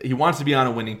if he wants to be on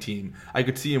a winning team. I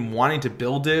could see him wanting to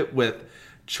build it with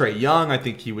Trae Young. I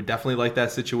think he would definitely like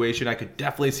that situation. I could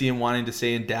definitely see him wanting to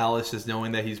stay in Dallas, just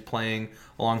knowing that he's playing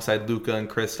alongside Luka and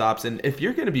Kristaps. And if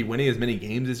you're going to be winning as many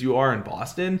games as you are in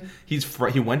Boston, he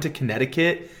went to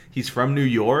Connecticut. He's from New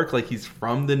York. Like, he's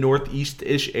from the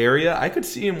Northeast-ish area. I could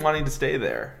see him wanting to stay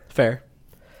there. Fair.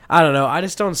 I don't know. I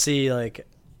just don't see, like,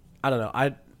 I don't know.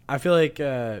 I feel like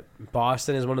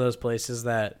Boston is one of those places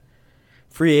that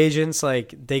free agents,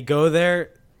 like, they go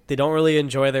there, they don't really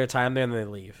enjoy their time there, and then they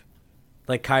leave.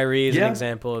 Like, Kyrie is an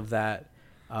example of that.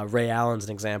 Ray Allen's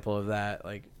an example of that.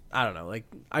 Like, I don't know. Like,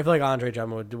 I feel like Andre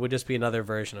Drummond would just be another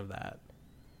version of that.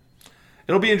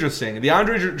 It'll be interesting. The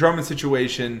Andre Drummond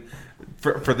situation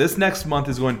for this next month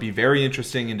is going to be very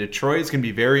interesting in Detroit. It's going to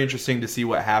be very interesting to see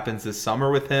what happens this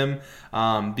summer with him,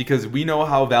 because we know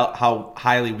how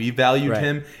highly we valued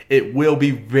him. It will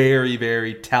be very,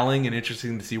 very telling and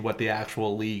interesting to see what the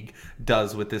actual league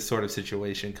does with this sort of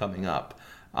situation coming up.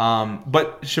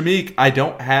 But Shamik, I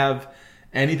don't have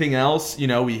anything else.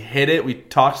 We hit it. We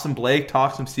talked some Blake,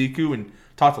 talked some Siku, and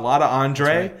talked a lot of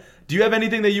Andre. Right. Do you have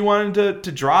anything that you wanted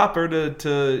to drop or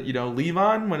to leave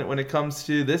on when it comes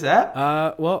to this app?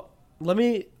 Well, let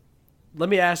me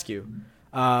ask you,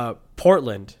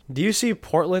 Portland. Do you see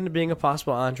Portland being a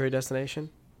possible Andre destination?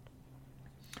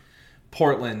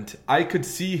 Portland, I could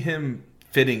see him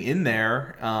fitting in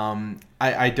there.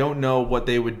 I don't know what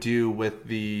they would do with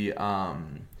the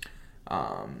I'm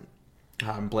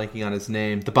blanking on his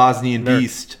name, the Bosnian Nurk.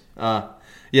 Beast. What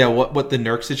the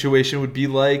Nurk situation would be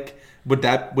like.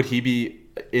 Would he be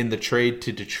in the trade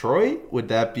to Detroit? Would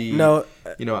that be no?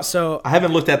 So I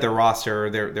haven't looked at their roster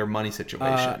or their money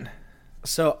situation.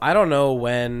 So I don't know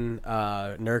when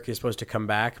Nurk is supposed to come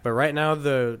back, but right now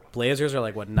the Blazers are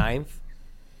like 9th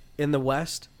in the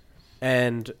West,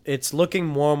 and it's looking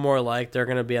more and more like they're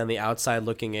going to be on the outside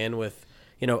looking in. With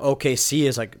OKC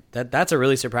is like that. That's a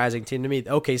really surprising team to me.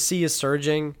 OKC is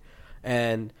surging,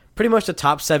 and pretty much the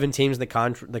top 7 teams in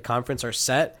the conference are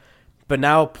set. But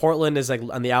now Portland is like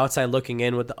on the outside looking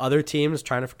in with the other teams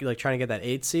trying to get that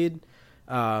 8 seed.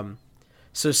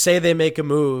 So say they make a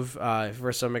move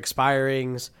for some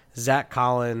expirings, Zach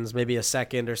Collins, maybe a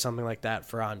second or something like that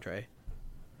for Andre.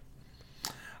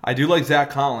 I do like Zach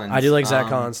Collins. I do like Zach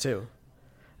Collins too.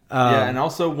 And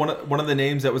also one of the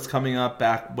names that was coming up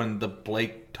back when the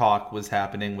Blake talk was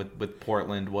happening with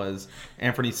Portland was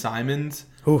Anthony Simons.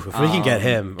 Ooh, if we can get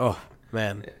him, oh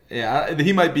man. Yeah,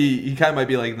 he kind of might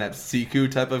be like in that Siku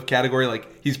type of category.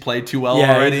 Like, he's played too well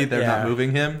already. They're not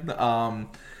moving him.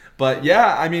 But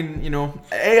yeah, I mean,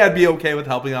 I'd be okay with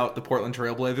helping out the Portland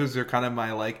Trailblazers. They're kind of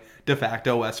my like de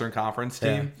facto Western Conference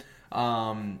team.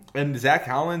 And Zach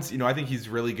Collins, I think he's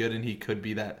really good and he could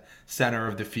be that center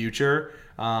of the future.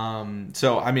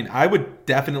 So I mean, I would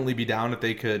definitely be down if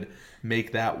they could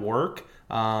make that work.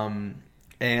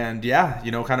 And yeah,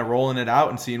 kind of rolling it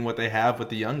out and seeing what they have with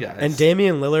the young guys. And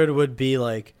Damian Lillard would be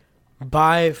like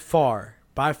by far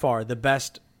the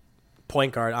best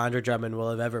point guard Andre Drummond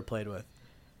will have ever played with.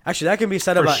 Actually, that can be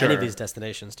said about any of these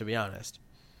destinations, to be honest.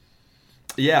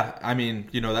 Yeah, I mean,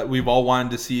 that we've all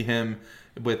wanted to see him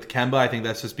with Kemba. I think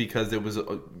that's just because it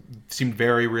seemed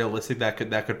very realistic that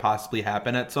could possibly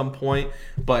happen at some point.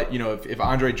 But if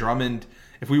Andre Drummond,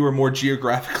 if we were more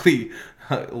geographically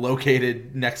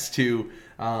located next to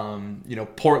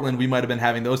Portland, we might have been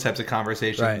having those types of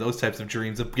conversations, those types of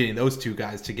dreams of getting those two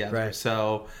guys together. Right.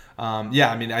 So,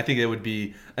 I mean, I think it would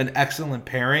be an excellent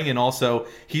pairing. And also,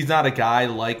 he's not a guy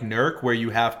like Nurk where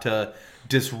you have to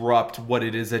disrupt what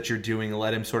it is that you're doing and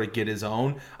let him sort of get his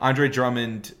own. Andre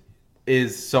Drummond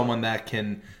is someone that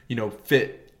can,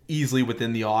 fit easily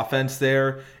within the offense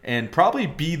there and probably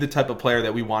be the type of player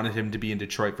that we wanted him to be in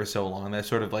Detroit for so long. That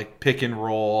sort of like pick and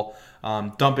roll,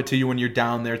 dump it to you when you're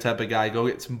down there type of guy, go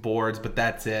get some boards, but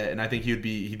that's it. And I think he'd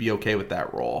be okay with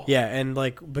that role. Yeah, and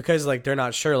because they're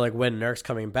not sure when Nurk's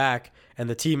coming back and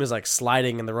the team is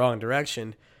sliding in the wrong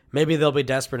direction, maybe they'll be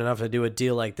desperate enough to do a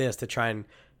deal like this to try and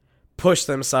push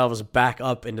themselves back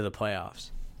up into the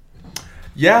playoffs.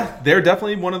 Yeah, they're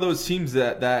definitely one of those teams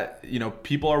that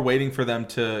people are waiting for them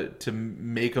to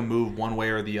make a move one way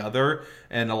or the other.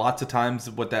 And a lots of times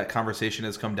what that conversation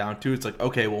has come down to, it's like,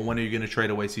 okay, well, when are you going to trade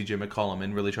away CJ McCollum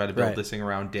and really try to build this thing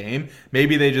around Dame?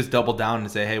 Maybe they just double down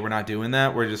and say, hey, we're not doing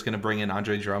that. We're just going to bring in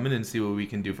Andre Drummond and see what we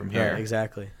can do from here. Right,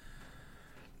 exactly.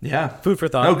 Yeah. Food for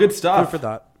thought. No, good stuff. Food for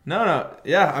thought. No.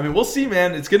 Yeah, I mean, we'll see,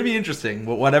 man. It's going to be interesting.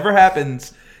 Whatever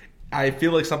happens, I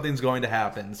feel like something's going to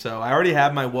happen. So I already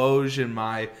have my Woj and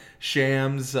my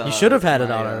Shams. You should have had it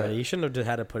on already. You shouldn't have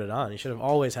had to put it on. You should have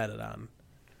always had it on.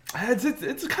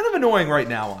 It's kind of annoying right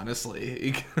now,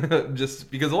 honestly.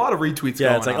 Just because a lot of retweets going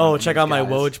on. Yeah, it's like, oh, check out my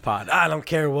Woj pod. I don't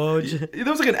care, Woj. There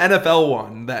was like an NFL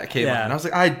one that came on. And I was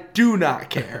like, I do not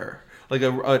care. Like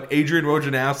an Adrian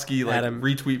Wojnarowski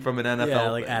retweet from an NFL. Yeah,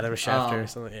 like thing. Adam Schefter or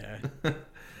something. Yeah.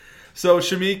 So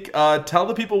Shamik, tell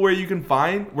the people where you can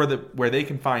find where they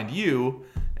can find you,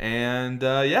 and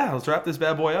let's wrap this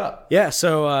bad boy up. Yeah,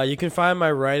 so you can find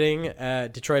my writing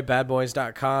at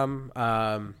DetroitBadBoys.com.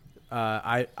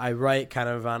 I write kind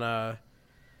of on a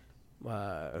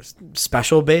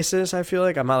special basis. I feel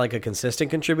like I'm not like a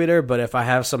consistent contributor, but if I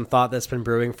have some thought that's been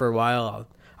brewing for a while,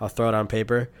 I'll throw it on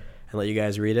paper and let you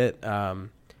guys read it.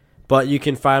 But you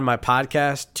can find my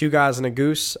podcast, Two Guys and a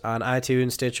Goose, on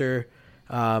iTunes, Stitcher,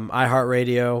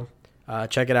 iHeartRadio.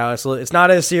 Check it out. It's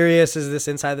not as serious as this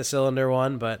Inside the Cylinder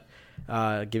one, but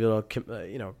give you a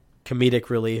little comedic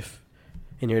relief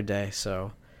in your day.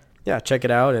 So yeah, check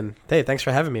it out. And hey, thanks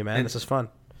for having me, man. This is fun.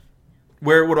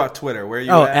 What about Twitter? Where are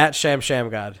you at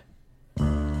ShamShamGod.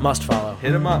 Must follow.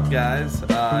 Hit him up, guys.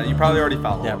 You probably already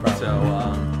follow him. Probably.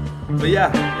 So, but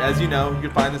yeah, as you know, you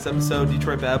can find this episode,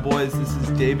 Detroit Bad Boys. This is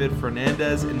David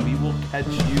Fernandez, and we will catch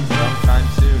you sometime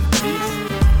soon. Peace.